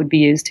strategy that would be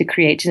used to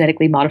create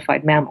genetically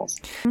modified mammals.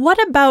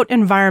 What about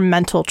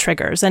environmental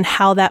triggers and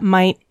how that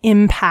might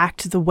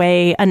impact the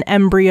way an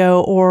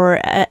embryo or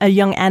a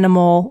young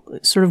animal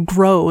sort of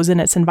grows in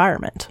its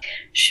environment?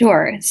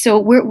 Sure. So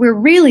we're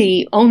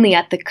really only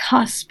at the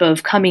cusp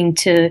of coming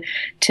to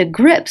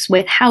grips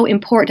with how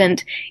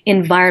important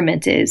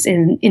environment is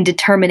in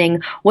determining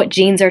what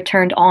genes are turned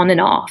turned on and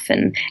off,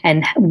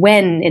 and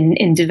when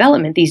in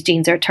development these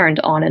genes are turned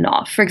on and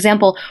off. For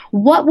example,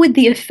 what would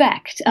the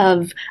effect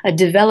of a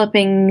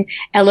developing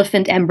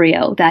elephant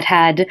embryo that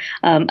had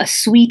a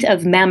suite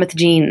of mammoth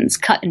genes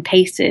cut and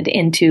pasted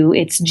into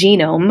its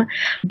genome,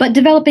 but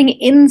developing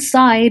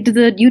inside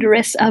the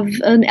uterus of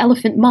an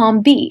elephant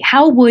mom be?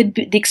 How would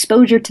the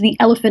exposure to the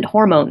elephant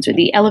hormones or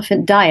the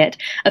elephant diet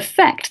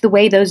affect the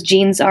way those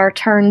genes are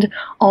turned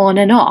on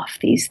and off,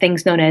 these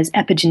things known as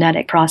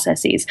epigenetic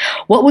processes?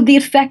 What would the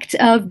effect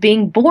of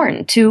being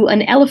born to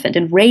an elephant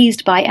and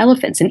raised by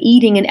elephants and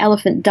eating an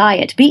elephant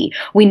diet be?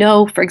 We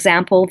know, for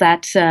example,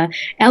 that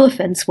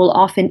elephants will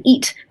often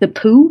eat the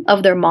poo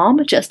of their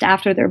mom just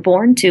after they're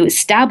born to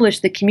establish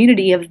the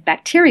community of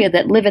bacteria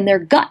that live in their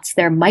guts,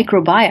 their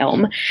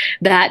microbiome,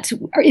 that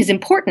is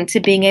important to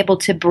being able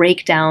to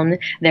break down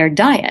their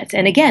diet.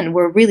 And again,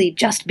 we're really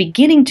just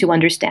beginning to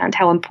understand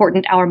how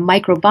important our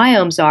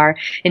microbiomes are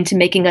into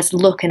making us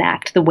look and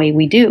act the way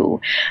we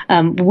do.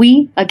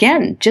 We,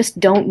 again, just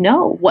don't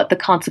know what the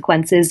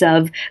consequences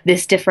of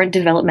this different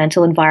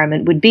developmental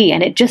environment would be.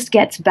 And it just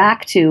gets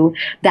back to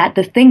that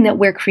the thing that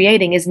we're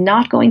creating is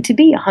not going to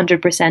be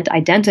 100%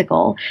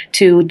 identical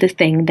to the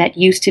thing that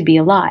used to be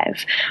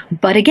alive.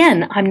 But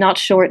again, I'm not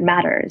sure it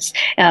matters.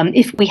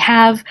 If we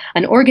have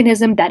an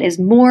organism that is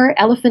more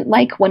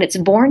elephant-like when it's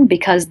born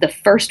because the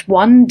first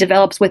one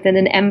develops within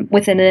an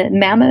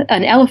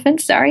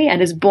elephant,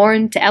 and is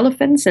born to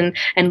elephants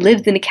and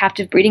lived in a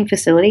captive breeding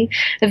facility,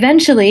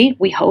 eventually,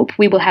 we hope,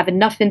 we will have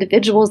enough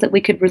individuals that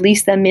we could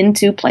release them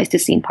into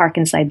Pleistocene Park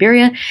in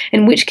Siberia,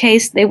 in which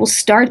case they will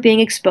start being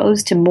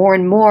exposed to more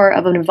and more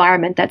of an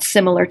environment that's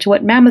similar to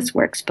what mammoths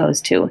were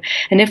exposed to.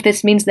 And if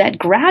this means that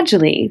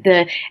gradually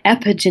the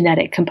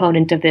epigenetic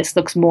component of this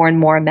looks more and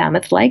more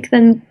mammoth-like,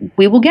 then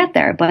we will get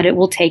there, but it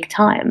will take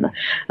time.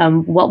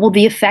 What will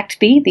the effect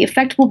be? The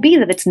effect will be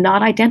that it's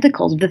not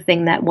identical to the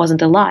thing that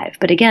wasn't alive.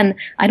 But again,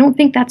 I don't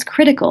think that's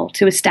critical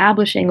to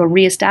establishing or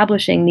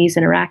reestablishing these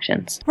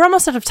interactions. We're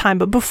almost out of time,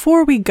 but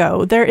before we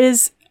go, there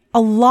is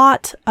a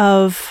lot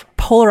of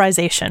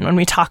polarization when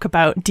we talk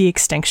about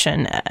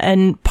de-extinction.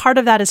 And part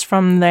of that is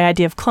from the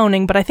idea of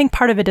cloning, but I think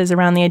part of it is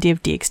around the idea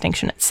of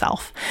de-extinction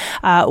itself,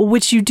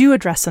 which you do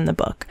address in the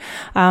book.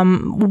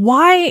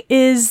 Why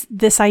is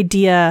this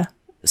idea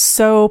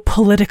so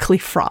politically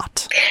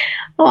fraught?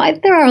 Well,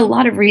 there are a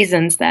lot of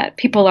reasons that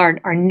people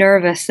are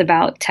nervous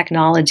about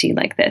technology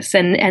like this.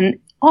 And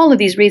all of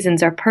these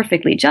reasons are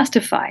perfectly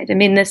justified. I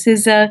mean, this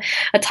is a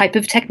type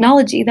of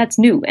technology that's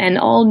new, and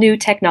all new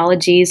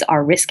technologies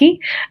are risky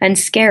and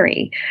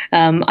scary.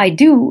 I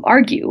do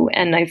argue,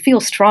 and I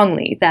feel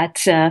strongly,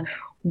 that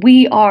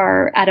we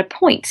are at a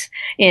point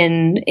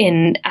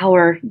in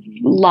our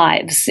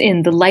lives,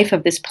 in the life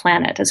of this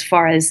planet, as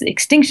far as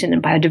extinction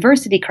and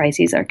biodiversity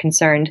crises are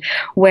concerned,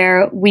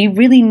 where we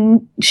really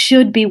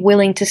should be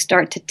willing to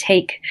start to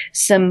take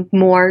some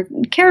more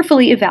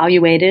carefully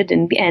evaluated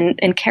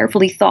and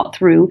carefully thought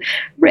through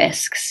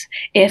risks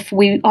if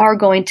we are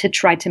going to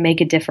try to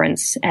make a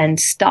difference and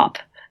stop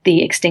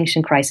the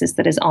extinction crisis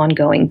that is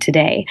ongoing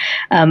today.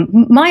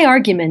 My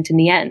argument in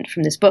the end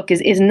from this book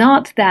is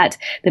not that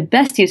the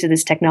best use of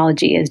this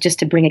technology is just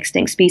to bring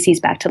extinct species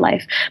back to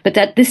life, but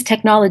that this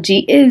technology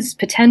is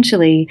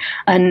potentially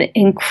an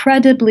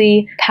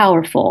incredibly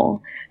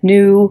powerful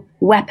new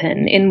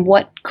weapon in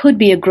what could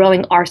be a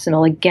growing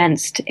arsenal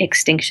against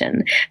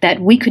extinction.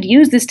 That we could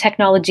use this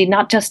technology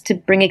not just to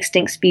bring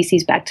extinct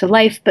species back to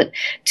life, but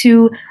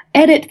to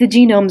edit the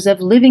genomes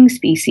of living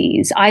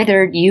species,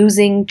 either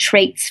using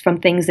traits from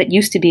things that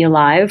used to be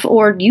alive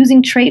or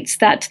using traits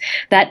that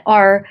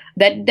are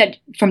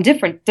from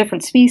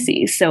different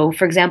species. So,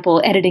 for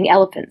example, editing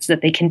elephants,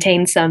 that they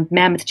contain some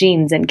mammoth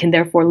genes and can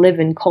therefore live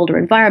in colder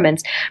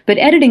environments, but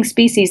editing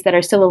species that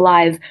are still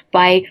alive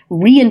by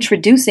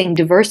reintroducing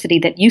diversity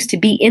that used to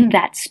be in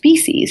that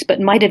species but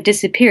might have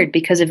disappeared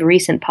because of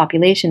recent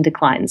population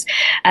declines,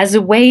 as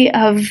a way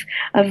of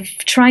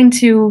trying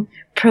to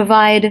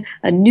provide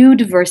a new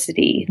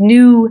diversity,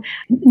 new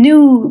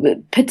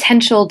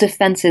potential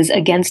defenses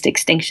against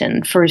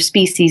extinction for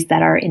species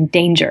that are in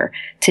danger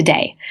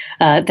today.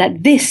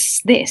 That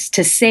this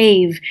to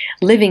save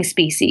living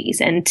species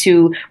and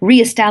to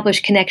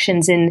reestablish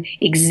connections in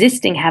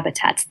existing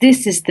habitats,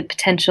 this is the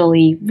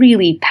potentially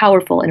really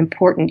powerful and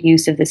important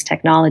use of this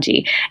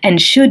technology, and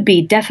should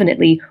be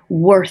definitely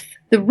worth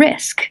the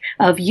risk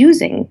of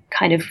using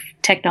kind of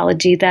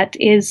technology that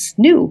is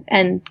new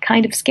and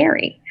kind of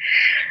scary.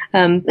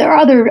 There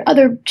are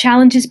other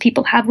challenges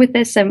people have with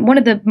this, and one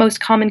of the most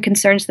common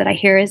concerns that I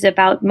hear is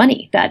about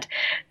money, that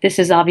this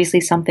is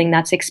obviously something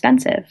that's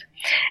expensive.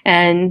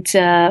 And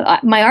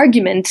my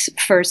argument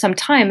for some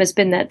time has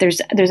been that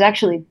there's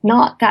actually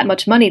not that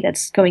much money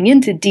that's going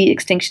into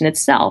de-extinction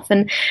itself.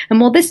 And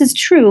while this is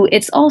true,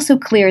 it's also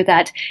clear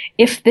that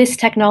if this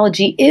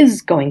technology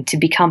is going to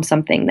become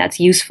something that's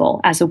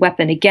useful as a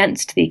weapon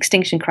against the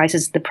extinction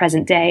crisis of the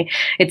present day,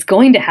 it's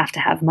going to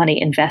have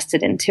money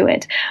invested into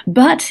it.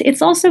 But But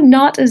it's also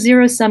not a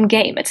zero-sum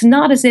game. It's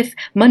not as if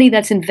money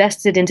that's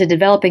invested into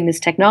developing this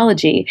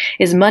technology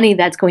is money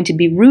that's going to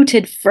be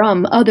rooted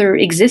from other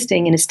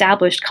existing and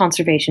established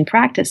conservation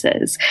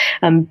practices.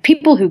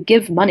 People who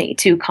give money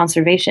to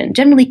conservation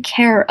generally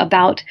care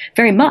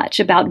very much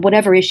about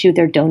whatever issue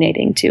they're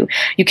donating to.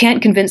 You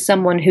can't convince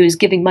someone who's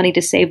giving money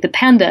to save the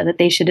panda that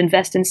they should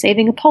invest in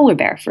saving a polar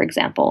bear, for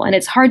example. And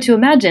it's hard to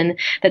imagine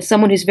that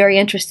someone who's very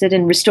interested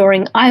in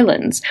restoring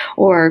islands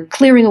or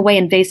clearing away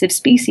invasive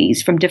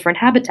species from different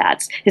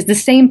habitats is the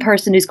same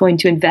person who's going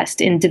to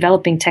invest in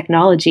developing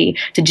technology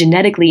to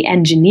genetically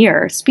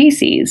engineer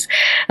species.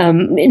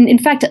 In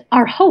fact,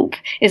 our hope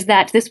is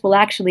that this will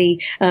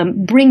actually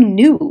bring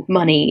new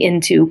money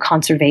into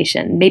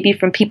conservation, maybe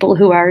from people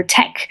who are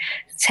tech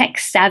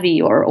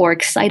savvy or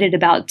excited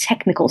about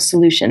technical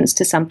solutions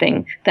to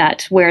something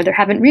where there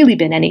haven't really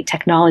been any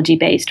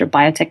technology-based or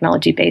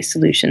biotechnology-based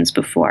solutions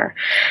before.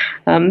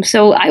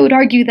 So I would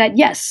argue that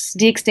yes,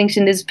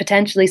 de-extinction is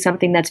potentially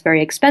something that's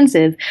very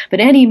expensive,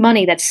 but any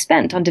money that's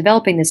spent on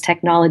developing this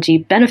technology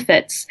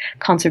benefits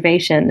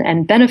conservation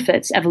and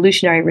benefits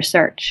evolutionary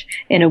research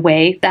in a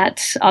way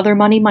that other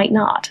money might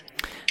not.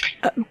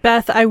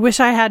 Beth, I wish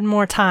I had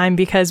more time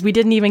because we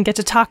didn't even get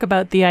to talk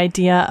about the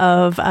idea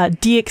of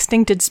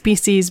de-extincted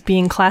species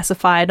being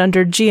classified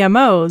under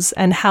GMOs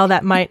and how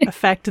that might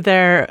affect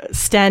their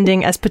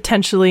standing as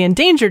potentially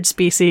endangered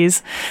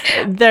species.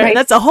 Right.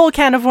 That's a whole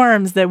can of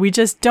worms that we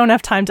just don't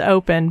have time to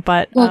open.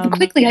 But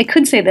quickly, I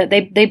could say that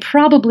they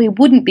probably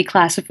wouldn't be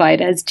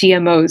classified as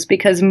GMOs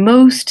because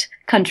most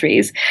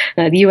countries,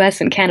 the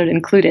US and Canada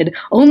included,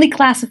 only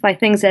classify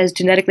things as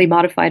genetically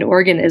modified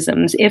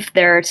organisms if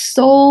their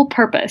sole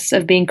purpose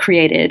of being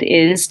created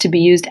is to be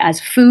used as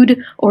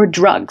food or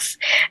drugs.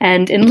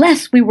 And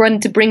unless we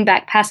wanted to bring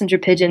back passenger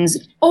pigeons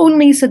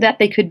only so that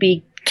they could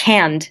be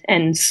canned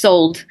and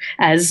sold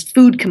as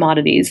food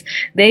commodities,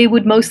 they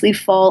would mostly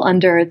fall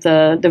under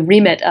the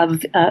remit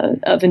of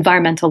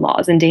environmental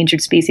laws,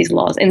 endangered species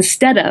laws,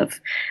 instead of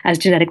as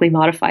genetically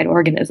modified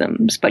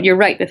organisms. But you're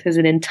right, this is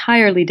an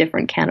entirely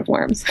different can of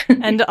worms.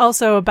 And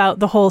also about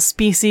the whole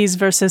species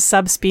versus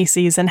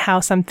subspecies and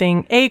how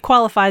something A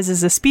qualifies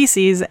as a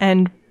species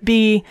and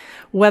B,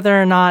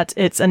 whether or not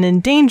it's an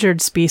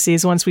endangered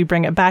species once we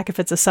bring it back, if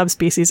it's a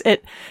subspecies.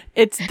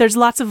 There's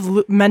lots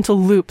of mental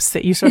loops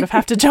that you sort of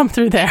have to jump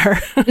through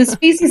there. The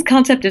species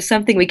concept is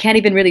something we can't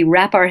even really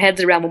wrap our heads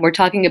around when we're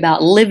talking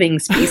about living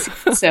species.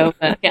 So,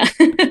 yeah.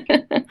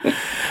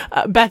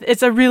 Beth,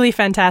 it's a really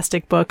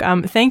fantastic book.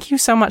 Thank you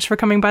so much for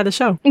coming by the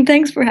show.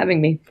 Thanks for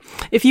having me.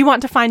 If you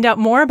want to find out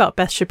more about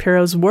Beth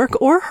Shapiro's work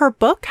or her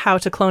book, How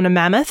to Clone a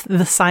Mammoth,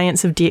 The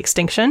Science of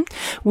De-Extinction,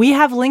 we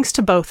have links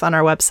to both on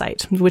our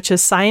website, which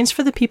is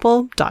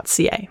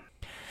scienceforthepeople.ca.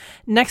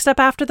 Next up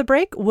after the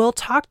break, we'll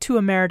talk to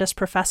Emeritus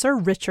Professor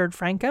Richard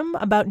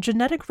Francom about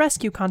genetic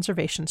rescue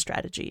conservation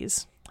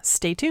strategies.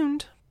 Stay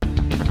tuned.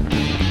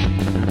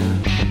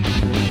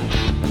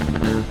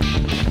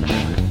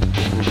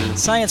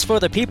 Science for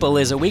the People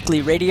is a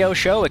weekly radio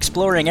show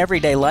exploring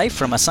everyday life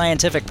from a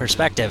scientific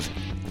perspective.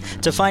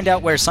 To find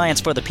out where Science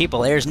for the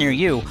People airs near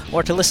you,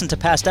 or to listen to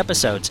past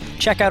episodes,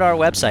 check out our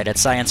website at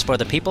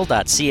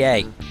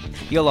scienceforthepeople.ca.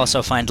 You'll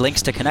also find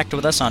links to connect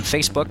with us on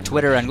Facebook,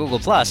 Twitter, and Google+,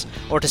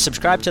 or to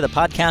subscribe to the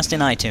podcast in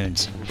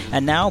iTunes.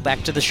 And now,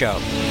 back to the show.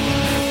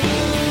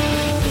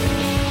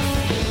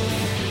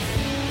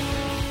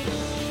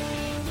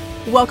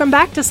 Welcome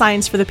back to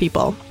Science for the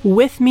People.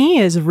 With me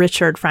is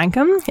Richard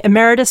Francom,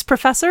 Emeritus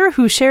Professor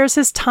who shares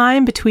his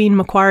time between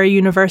Macquarie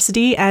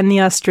University and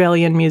the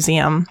Australian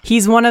Museum.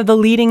 He's one of the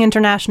leading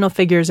international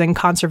figures in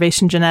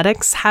conservation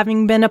genetics,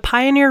 having been a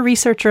pioneer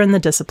researcher in the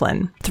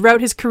discipline. Throughout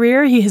his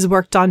career, he has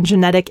worked on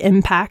genetic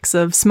impacts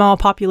of small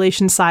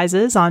population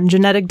sizes on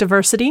genetic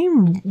diversity,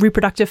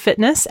 reproductive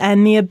fitness,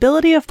 and the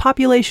ability of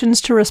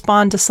populations to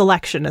respond to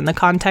selection in the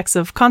context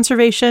of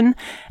conservation,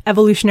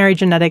 evolutionary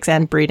genetics,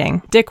 and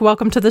breeding. Dick,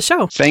 welcome to the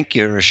show. Thank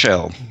you,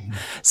 Rochelle.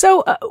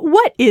 So,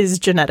 what is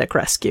genetic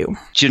rescue?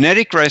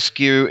 Genetic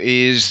rescue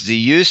is the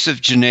use of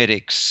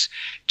genetics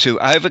to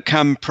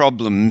overcome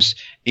problems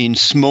in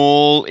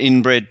small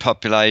inbred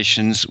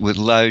populations with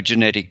low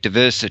genetic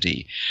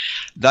diversity.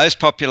 Those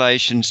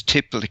populations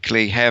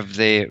typically have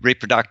their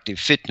reproductive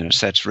fitness,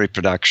 that's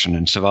reproduction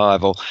and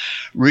survival,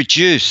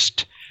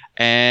 reduced.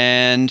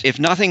 And if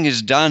nothing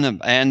is done,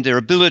 and their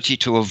ability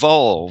to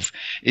evolve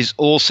is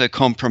also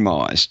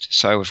compromised.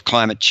 So if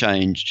climate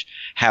change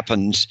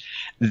happens,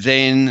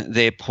 then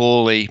they're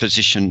poorly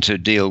positioned to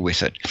deal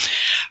with it.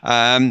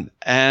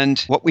 And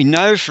what we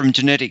know from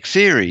genetic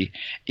theory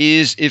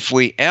is if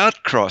we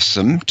outcross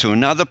them to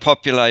another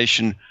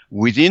population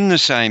within the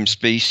same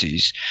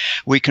species,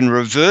 we can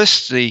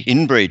reverse the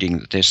inbreeding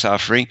that they're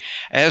suffering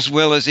as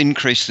well as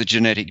increase the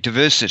genetic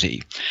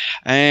diversity.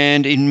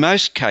 And in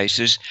most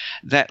cases,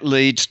 that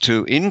leads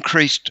to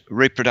increased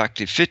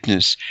reproductive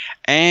fitness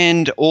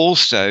and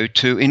also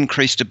to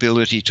increased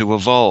ability to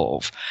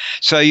evolve.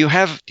 So you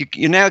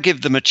now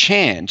give them a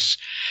chance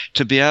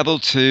to be able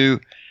to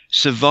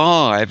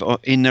survive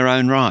in their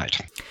own right.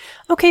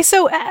 Okay,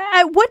 so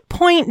at what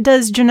point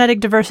does genetic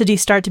diversity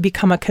start to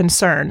become a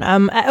concern?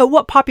 At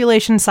what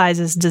population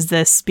sizes does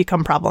this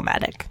become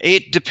problematic?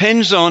 It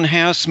depends on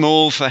how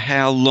small for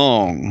how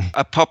long.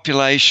 A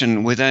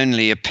population with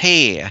only a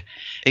pair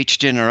each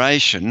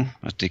generation,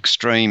 at the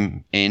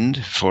extreme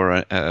end for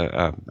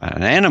an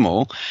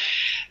animal,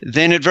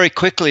 then it very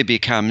quickly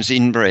becomes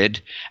inbred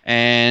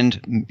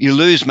and you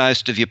lose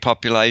most of your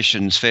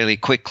populations fairly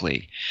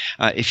quickly.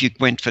 If you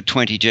went for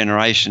 20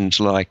 generations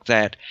like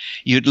that,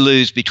 you'd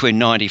lose between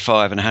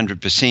 95 and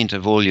 100%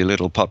 of all your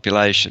little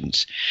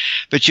populations.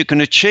 But you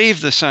can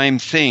achieve the same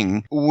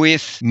thing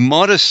with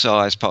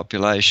modest-sized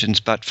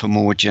populations, but for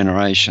more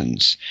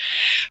generations.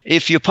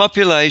 If your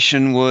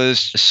population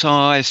was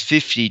size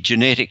 50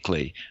 genetically,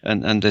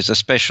 and there's a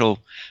special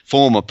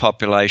form of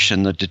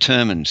population that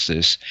determines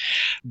this,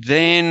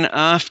 then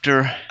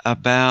after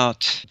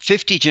about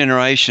 50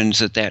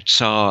 generations at that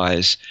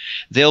size,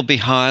 they'll be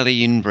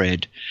highly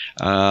inbred,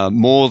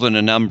 more than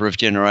a number of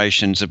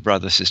generations of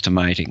brother-sister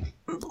mating.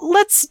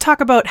 Let's talk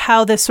about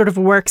how this sort of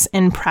works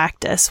in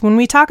practice. When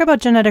we talk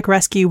about genetic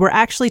rescue, we're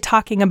actually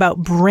talking about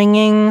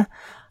bringing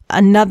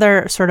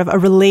another sort of a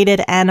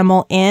related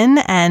animal in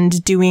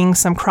and doing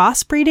some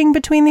crossbreeding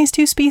between these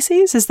two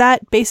species? Is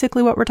that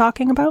basically what we're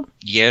talking about?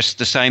 Yes,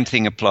 the same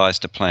thing applies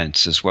to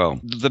plants as well.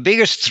 The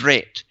biggest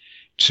threat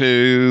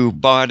to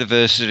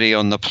biodiversity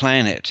on the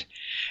planet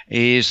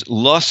is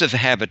loss of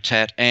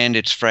habitat and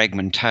its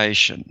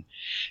fragmentation.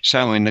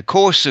 So in the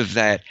course of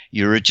that,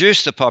 you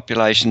reduce the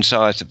population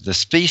size of the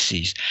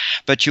species,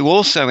 but you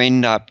also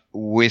end up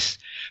with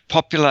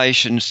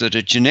populations that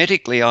are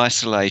genetically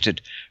isolated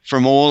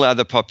from all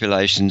other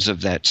populations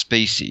of that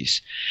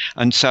species.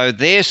 And so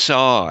their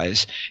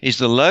size is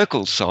the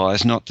local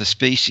size, not the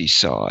species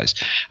size.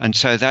 And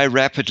so they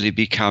rapidly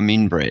become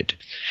inbred.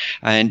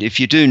 And if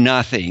you do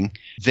nothing,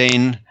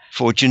 then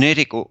for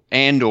genetic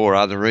and or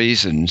other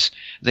reasons,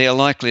 they are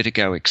likely to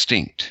go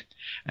extinct.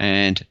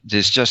 And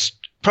there's just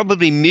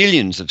probably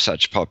millions of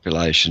such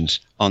populations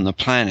on the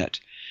planet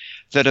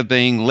that are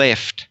being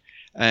left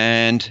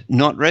and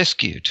not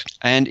rescued.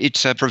 And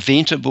it's a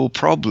preventable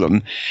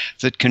problem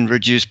that can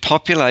reduce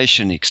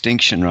population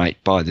extinction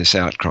rate by this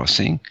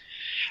outcrossing,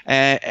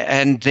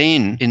 and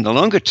then, in the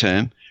longer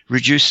term,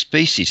 reduce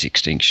species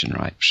extinction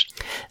rates.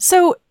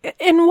 So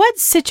in what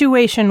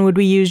situation would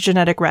we use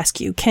genetic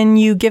rescue? Can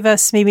you give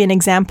us maybe an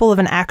example of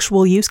an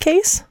actual use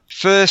case?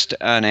 First,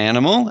 an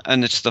animal,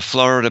 and it's the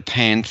Florida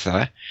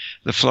panther.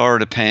 The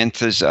Florida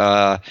panthers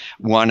are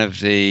one of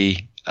the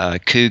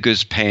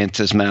cougars,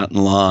 panthers, mountain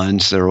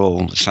lions. They're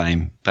all the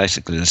same,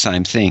 basically the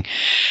same thing.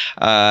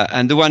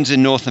 And the ones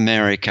in North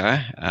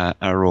America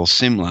are all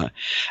similar.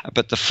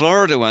 But the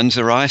Florida ones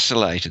are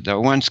isolated. They were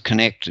once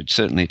connected,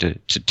 certainly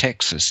to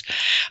Texas.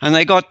 And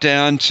they got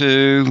down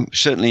to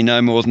certainly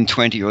no more than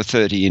 20 or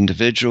 30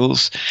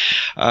 individuals.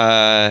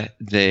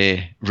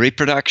 Their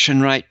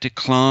reproduction rate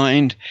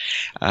declined.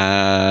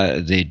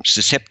 Their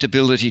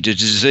susceptibility to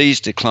disease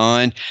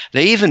declined.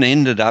 They even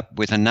ended up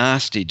with a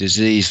nasty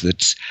disease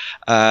that's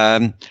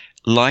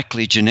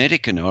likely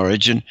genetic in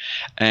origin,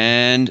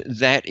 and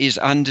that is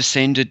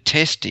undescended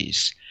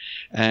testes.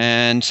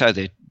 And so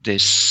their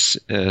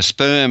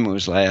sperm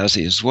was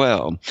lousy as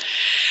well.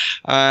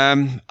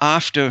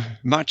 After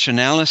much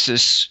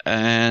analysis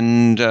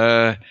and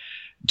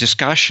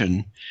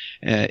discussion,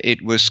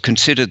 it was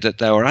considered that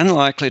they were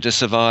unlikely to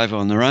survive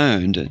on their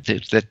own,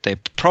 that their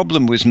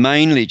problem was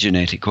mainly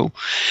genetical,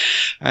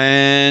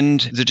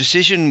 and the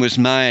decision was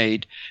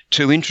made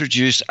to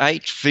introduce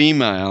 8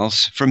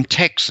 females from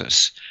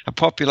Texas, a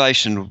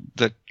population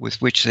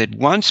with which they'd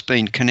once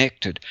been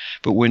connected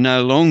but were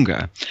no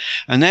longer.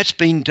 And that's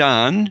been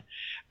done,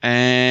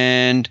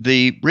 and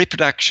the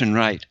reproduction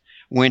rate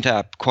went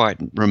up quite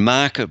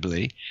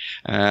remarkably,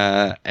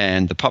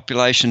 and the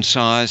population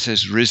size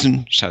has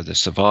risen, so the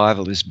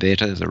survival is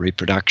better, the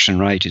reproduction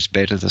rate is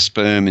better, the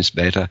sperm is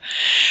better,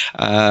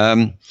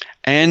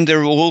 and they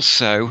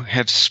also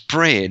have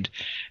spread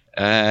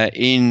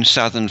in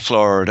southern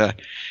Florida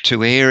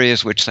to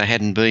areas which they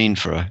hadn't been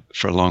for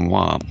a long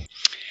while.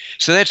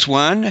 So that's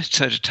one.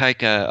 So to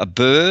take a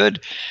bird,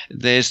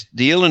 there's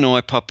the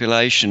Illinois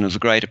population of the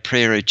greater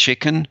prairie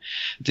chicken.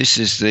 This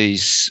is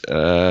these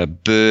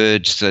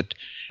birds that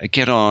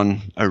get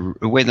on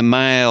where the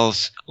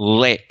males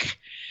lek.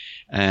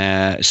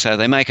 So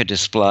they make a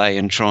display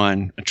and try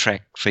and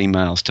attract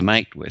females to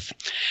mate with.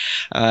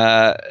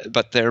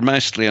 But they're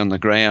mostly on the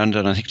ground,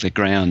 and I think they're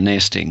ground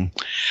nesting.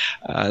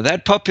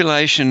 That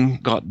population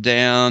got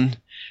down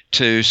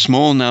to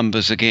small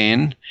numbers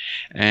again,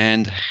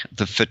 and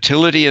the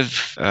fertility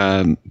of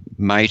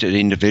mated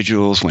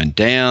individuals went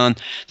down,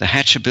 the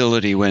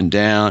hatchability went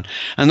down,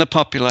 and the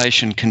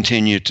population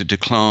continued to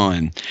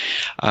decline.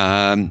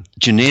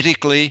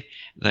 Genetically,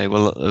 they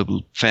were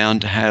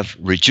found to have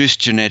reduced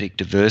genetic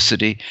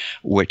diversity,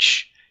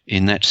 which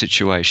in that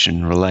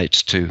situation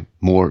relates to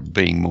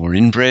being more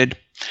inbred.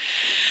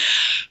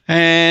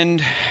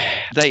 And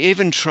They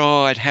even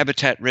tried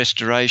habitat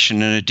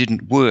restoration and it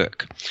didn't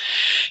work.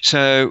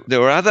 So there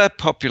were other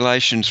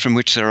populations from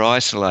which they're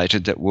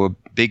isolated that were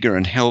bigger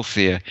and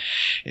healthier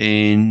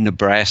in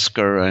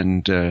Nebraska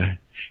and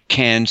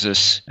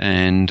Kansas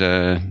and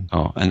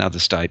another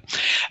state.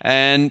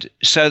 And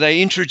so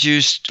they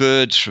introduced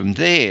birds from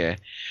there,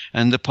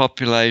 and the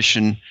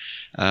population,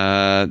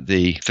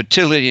 the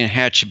fertility and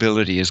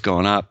hatchability has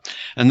gone up,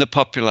 and the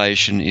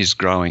population is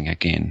growing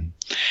again.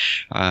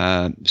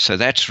 So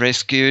that's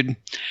rescued.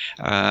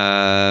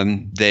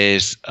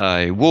 There's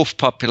a wolf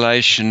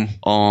population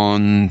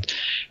on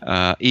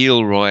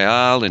Ile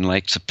Royale in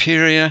Lake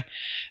Superior.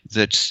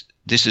 This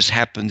has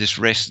happened.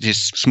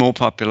 This small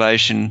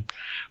population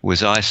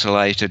was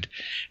isolated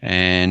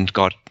and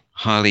got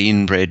highly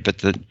inbred, but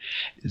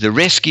the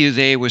rescue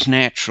there was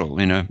natural.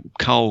 In a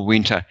cold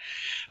winter,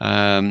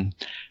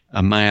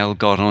 a male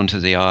got onto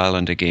the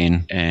island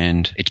again,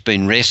 and it's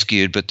been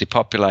rescued, but the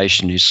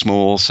population is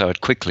small, so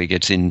it quickly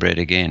gets inbred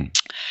again.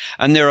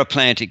 And there are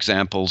plant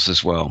examples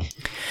as well.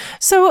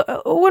 So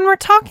when we're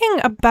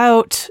talking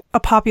about a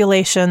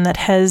population that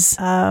has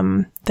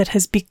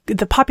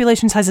the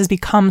population size has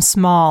become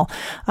small,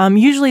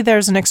 usually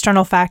there's an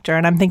external factor,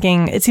 and I'm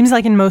thinking it seems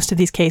like in most of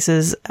these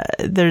cases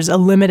there's a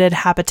limited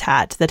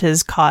habitat that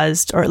has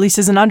caused, or at least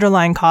is an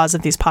underlying cause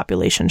of these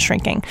populations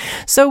shrinking.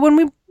 So when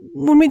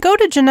we go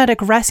to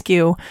genetic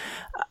rescue,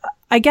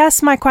 I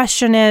guess my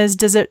question is,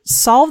 does it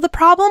solve the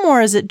problem,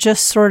 or is it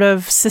just sort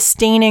of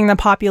sustaining the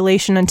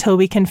population until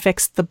we can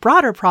fix the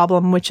broader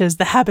problem, which is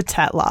the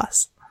habitat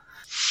loss?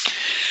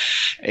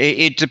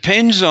 It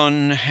depends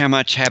on how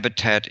much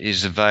habitat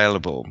is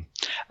available.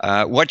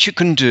 What you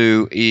can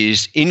do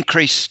is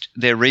increase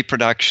their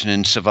reproduction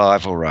and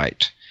survival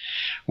rate,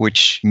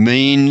 which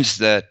means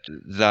that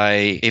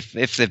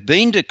if they've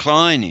been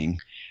declining,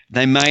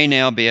 they may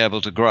now be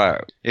able to grow.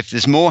 If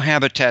there's more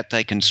habitat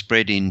they can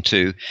spread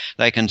into,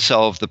 they can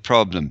solve the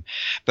problem.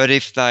 But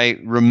if they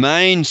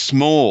remain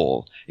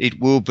small,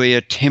 it will be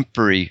a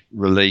temporary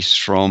release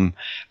from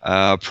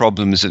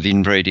problems of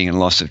inbreeding and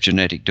loss of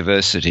genetic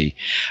diversity.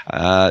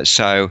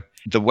 So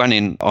the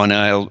one on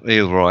Ile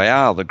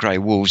Royale, the grey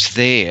wolves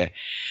there,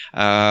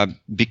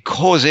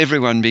 because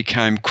everyone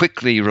became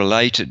quickly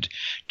related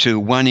to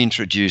one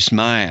introduced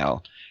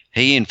male,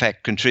 he, in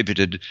fact,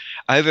 contributed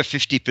over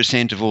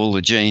 50% of all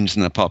the genes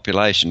in the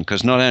population,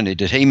 because not only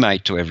did he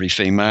mate to every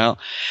female,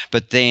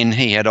 but then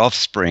he had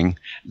offspring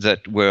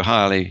that were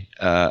highly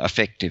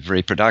effective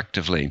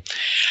reproductively.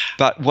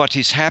 But what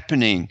is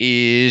happening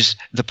is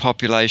the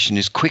population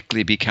is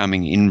quickly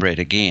becoming inbred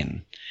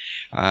again.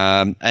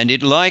 And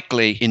it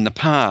likely, in the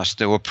past,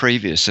 there were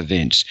previous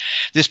events.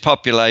 This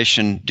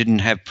population didn't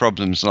have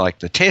problems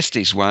like the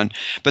testes one,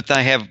 but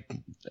they have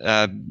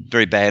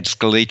very bad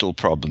skeletal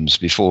problems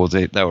before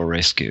they were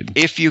rescued.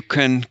 If you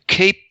can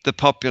keep the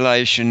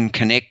population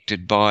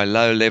connected by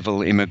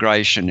low-level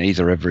immigration,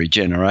 either every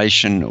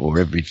generation or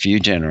every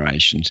few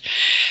generations,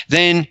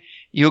 then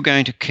you're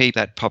going to keep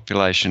that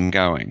population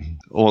going,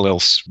 all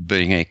else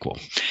being equal.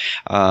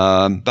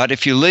 But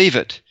if you leave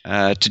it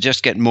to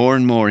just get more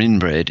and more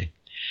inbred,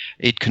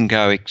 it can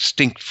go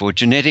extinct for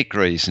genetic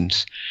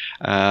reasons.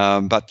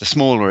 But the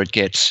smaller it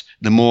gets,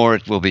 the more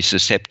it will be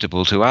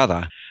susceptible to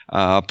other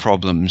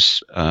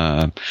problems,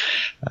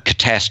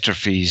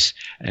 catastrophes,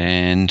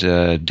 and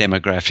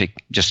demographic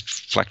just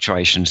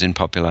fluctuations in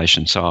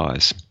population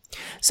size.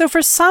 So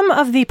for some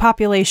of the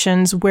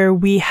populations where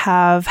we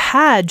have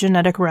had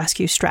genetic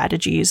rescue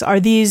strategies, are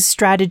these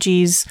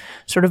strategies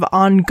sort of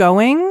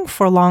ongoing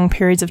for long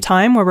periods of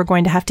time where we're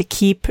going to have to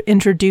keep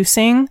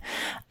introducing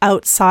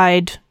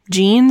outside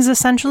genes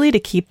essentially to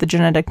keep the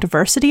genetic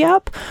diversity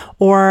up?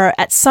 Or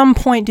at some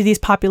point do these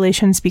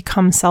populations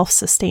become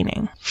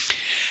self-sustaining?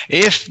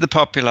 If the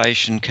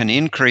population can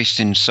increase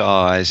in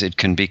size, it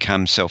can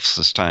become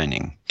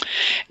self-sustaining.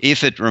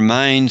 If it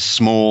remains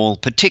small,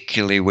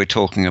 particularly we're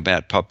talking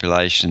about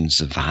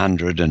populations of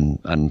 100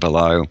 and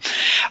below,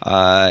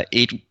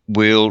 it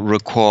will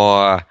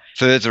require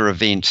further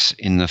events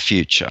in the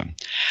future.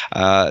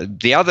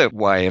 The other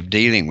way of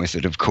dealing with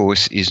it, of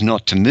course, is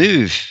not to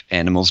move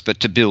animals,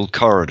 but to build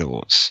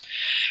corridors.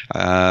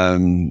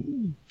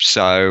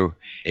 So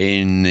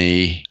in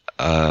the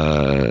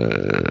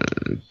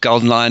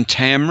Golden Lion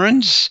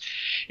tamarins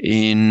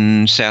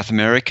in South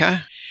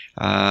America,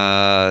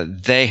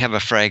 they have a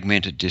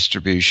fragmented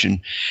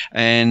distribution,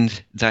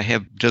 and they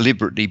have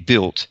deliberately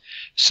built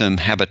some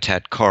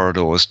habitat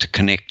corridors to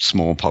connect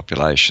small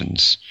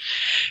populations.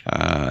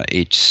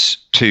 It's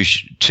too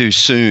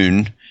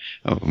soon,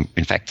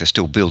 in fact they're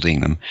still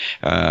building them,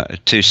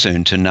 too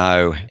soon to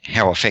know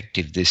how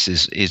effective this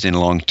is in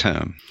long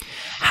term.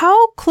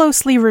 How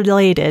closely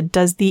related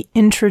do the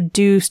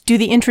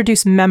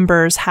introduced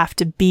members have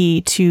to be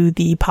to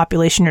the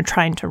population you're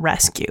trying to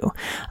rescue?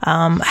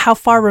 How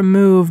far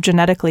removed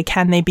genetically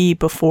can they be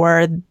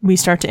before we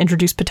start to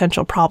introduce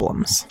potential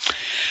problems?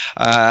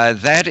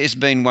 That has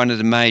been one of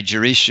the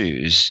major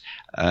issues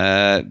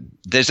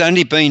there's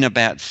only been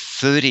about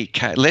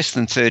less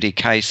than 30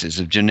 cases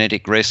of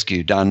genetic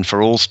rescue done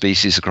for all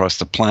species across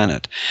the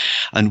planet.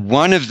 And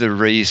one of the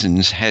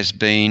reasons has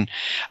been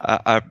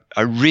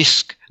a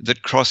risk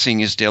that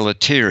crossing is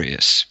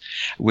deleterious,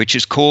 which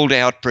is called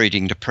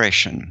outbreeding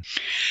depression.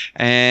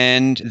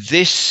 And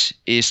this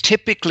is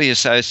typically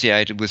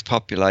associated with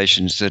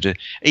populations that are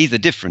either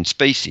different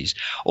species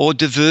or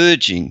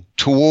diverging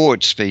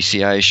towards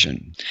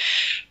speciation.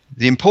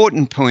 The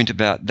important point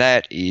about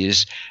that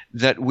is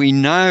that we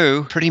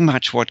know pretty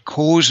much what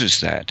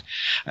causes that.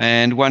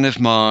 And one of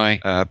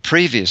my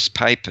previous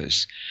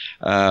papers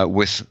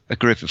with a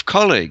group of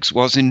colleagues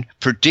was in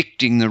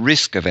predicting the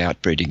risk of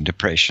outbreeding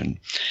depression.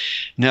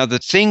 Now, the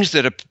things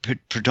that are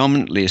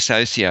predominantly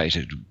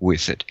associated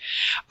with it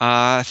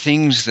are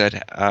things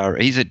that are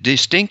either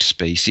distinct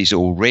species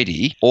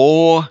already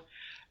or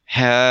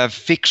have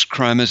fixed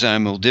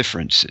chromosomal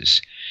differences.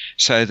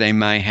 So they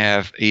may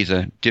have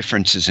either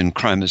differences in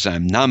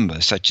chromosome number,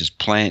 such as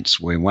plants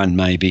where one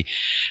maybe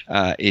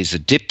is a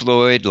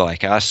diploid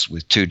like us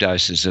with 2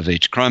 doses of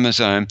each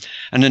chromosome,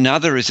 and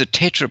another is a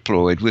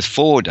tetraploid with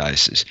 4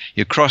 doses.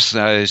 You cross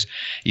those,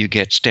 you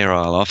get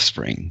sterile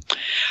offspring.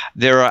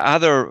 There are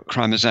other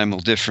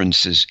chromosomal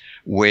differences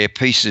where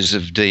pieces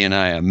of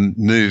DNA are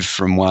moved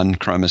from one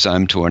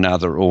chromosome to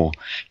another or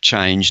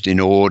changed in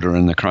order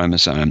in the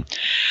chromosome.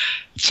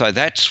 So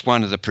that's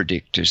one of the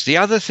predictors. The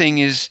other thing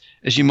is,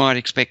 as you might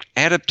expect,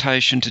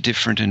 adaptation to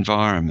different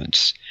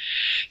environments.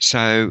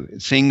 So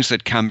things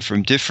that come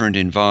from different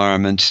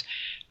environments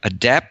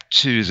adapt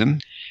to them,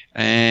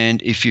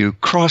 and if you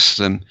cross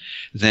them,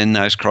 then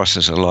those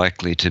crosses are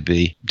likely to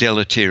be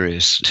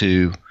deleterious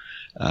to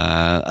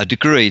a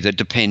degree that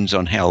depends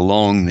on how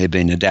long they've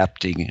been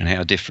adapting and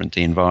how different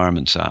the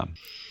environments are.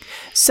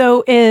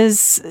 So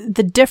is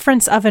the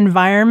difference of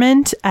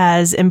environment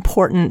as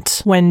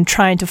important when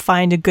trying to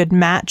find a good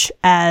match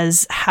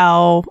as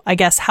how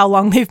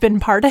long they've been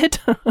parted?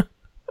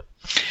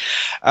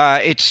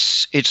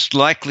 It's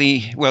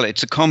likely, well,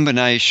 it's a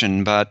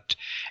combination, but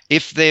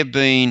if they've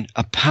been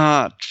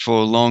apart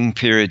for long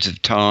periods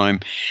of time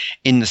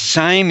in the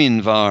same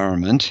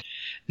environment,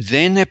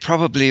 then they're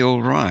probably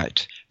all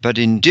right. But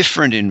in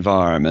different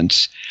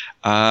environments,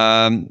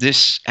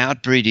 this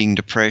outbreeding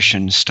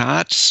depression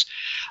starts.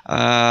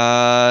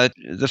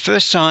 The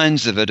first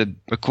signs of it,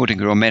 according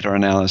to a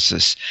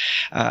meta-analysis,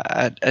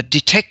 are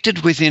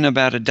detected within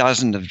about a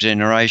dozen of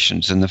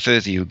generations, and the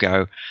further you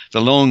go, the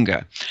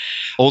longer.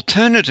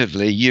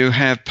 Alternatively, you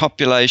have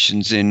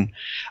populations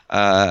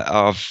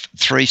of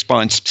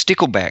three-spined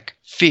stickleback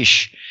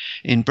fish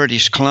in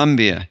British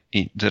Columbia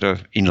that are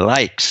in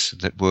lakes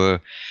that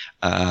were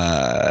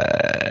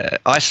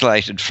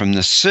isolated from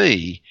the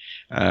sea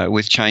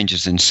with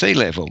changes in sea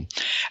level.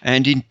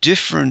 And in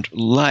different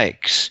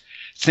lakes,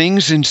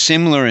 things in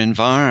similar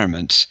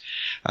environments,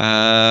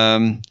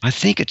 I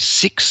think it's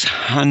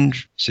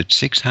 600, is it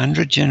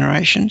 600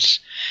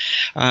 generations?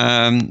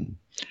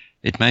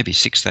 It may be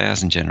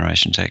 6,000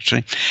 generations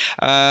actually,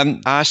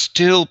 are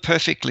still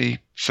perfectly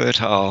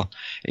fertile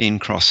in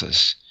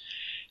crosses.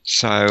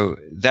 So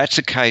that's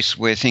a case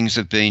where things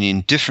have been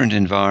in different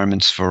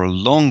environments for a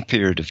long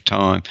period of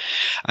time,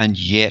 and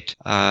yet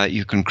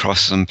you can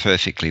cross them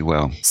perfectly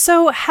well.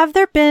 So have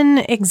there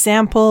been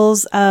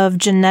examples of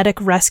genetic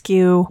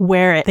rescue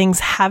where things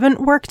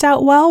haven't worked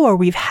out well, or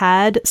we've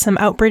had some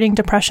outbreeding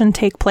depression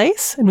take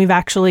place and we've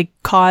actually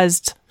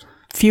caused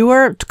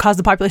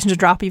the population to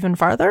drop even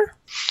farther?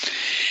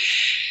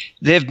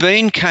 There have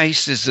been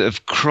cases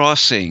of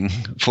crossing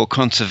for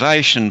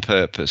conservation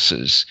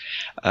purposes.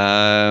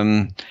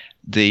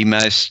 The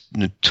most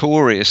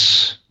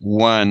notorious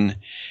one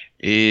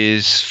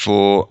is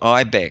for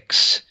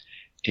ibex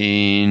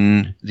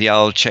in the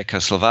old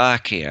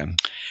Czechoslovakia.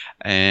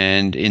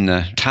 And in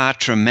the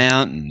Tatra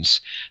Mountains,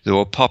 there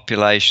were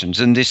populations,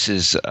 and this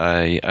is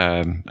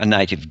a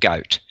native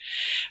goat.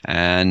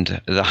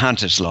 And the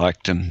hunters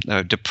liked them. They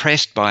were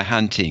depressed by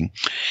hunting.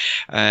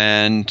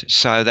 And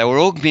so they were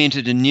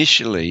augmented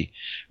initially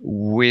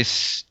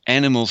with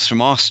animals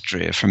from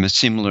Austria from a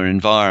similar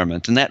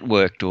environment. And that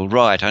worked all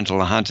right until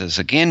the hunters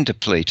again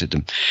depleted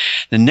them.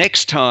 The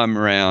next time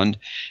around,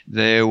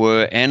 there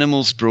were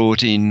animals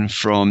brought in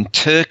from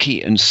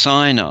Turkey and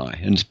Sinai.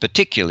 And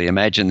particularly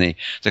imagine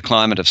the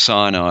climate of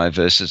Sinai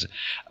versus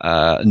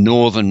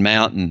northern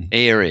mountain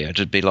area.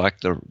 It'd be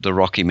like the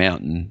Rocky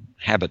Mountain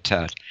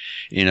habitat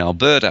in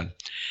Alberta.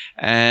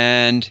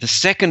 And the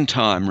second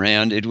time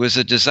round, it was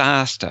a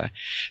disaster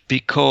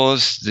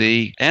because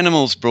the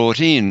animals brought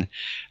in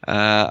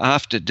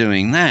after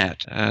doing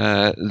that,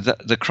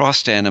 the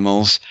crossed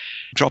animals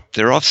dropped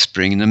their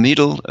offspring in the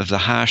middle of the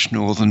harsh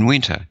northern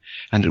winter,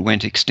 and it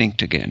went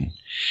extinct again.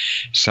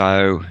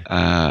 So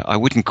I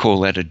wouldn't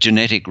call that a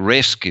genetic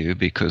rescue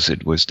because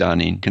it was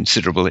done in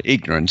considerable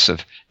ignorance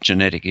of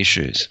genetic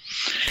issues.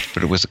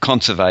 But it was a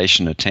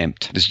conservation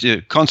attempt. It was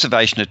a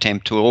conservation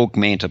attempt to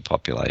augment a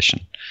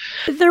population.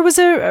 There was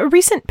a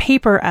recent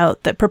paper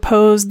out that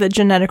proposed that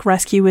genetic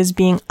rescue is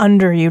being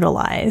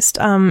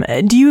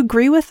underutilized. Do you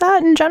agree with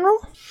that in general?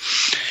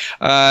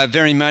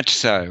 Very much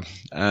so.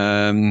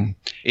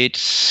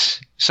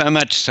 It's so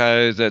much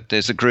so that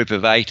there's a group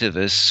of 8 of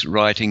us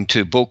writing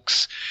 2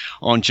 books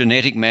on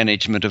genetic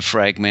management of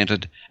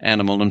fragmented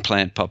animal and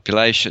plant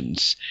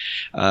populations.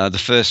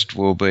 The first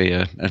will be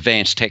an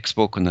advanced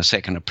textbook and the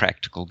second a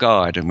practical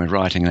guide, and we're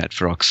writing that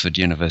for Oxford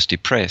University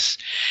Press.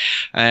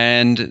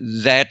 And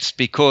that's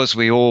because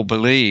we all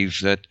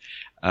believe that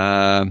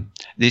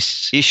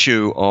this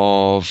issue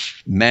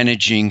of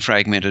managing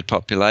fragmented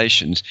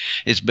populations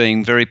is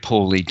being very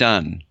poorly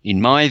done.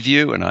 In my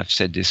view, and I've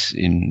said this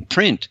in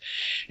print,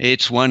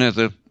 it's one of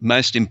the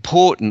most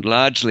important,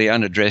 largely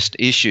unaddressed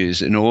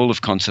issues in all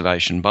of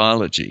conservation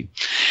biology.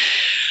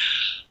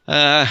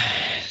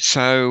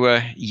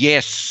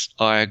 Yes,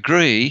 I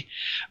agree,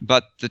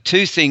 but the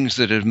 2 things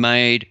that have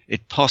made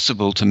it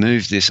possible to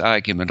move this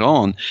argument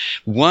on,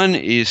 one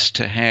is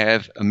to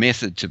have a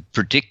method to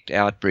predict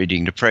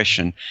outbreeding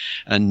depression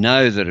and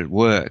know that it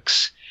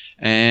works.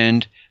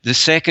 And the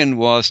second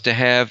was to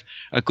have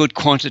a good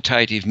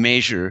quantitative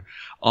measure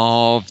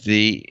of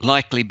the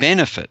likely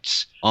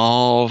benefits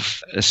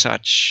of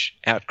such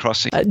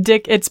outcrossing.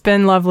 Dick, it's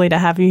been lovely to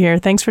have you here.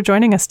 Thanks for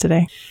joining us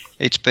today.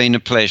 It's been a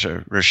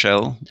pleasure,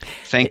 Rochelle.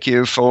 Thank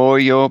you for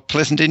your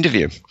pleasant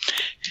interview.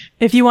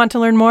 If you want to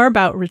learn more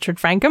about Richard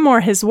Francom or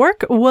his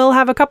work, we'll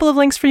have a couple of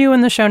links for you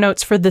in the show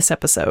notes for this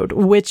episode,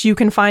 which you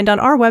can find on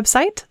our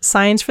website,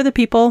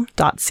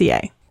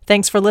 scienceforthepeople.ca.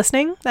 Thanks for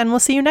listening, and we'll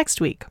see you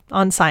next week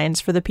on Science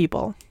for the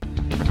People.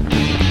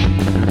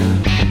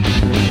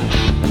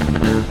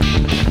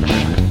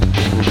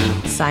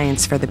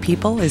 Science for the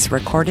People is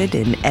recorded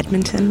in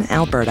Edmonton,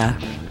 Alberta.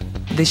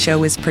 The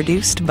show is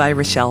produced by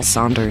Rochelle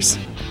Saunders.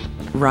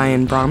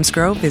 Ryan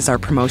Bromsgrove is our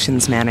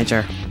promotions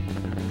manager.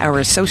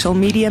 Our social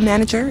media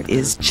manager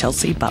is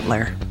Chelsea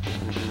Butler.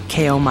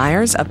 K.O.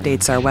 Myers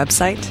updates our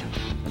website.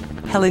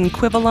 Helen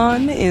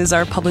Quivalon is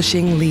our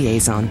publishing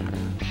liaison.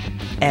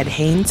 Ed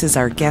Haynes is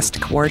our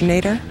guest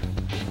coordinator.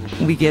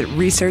 We get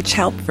research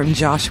help from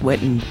Josh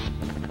Witten.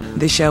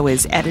 The show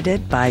is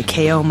edited by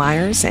K.O.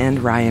 Myers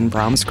and Ryan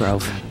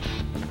Bromsgrove.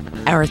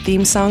 Our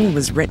theme song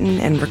was written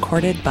and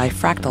recorded by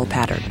Fractal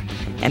Pattern,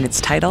 and its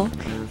title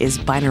is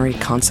Binary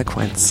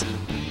Consequence.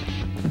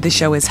 The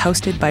show is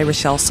hosted by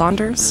Rochelle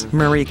Saunders,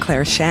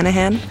 Marie-Claire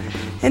Shanahan,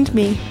 and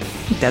me,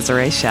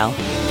 Desiree Schell.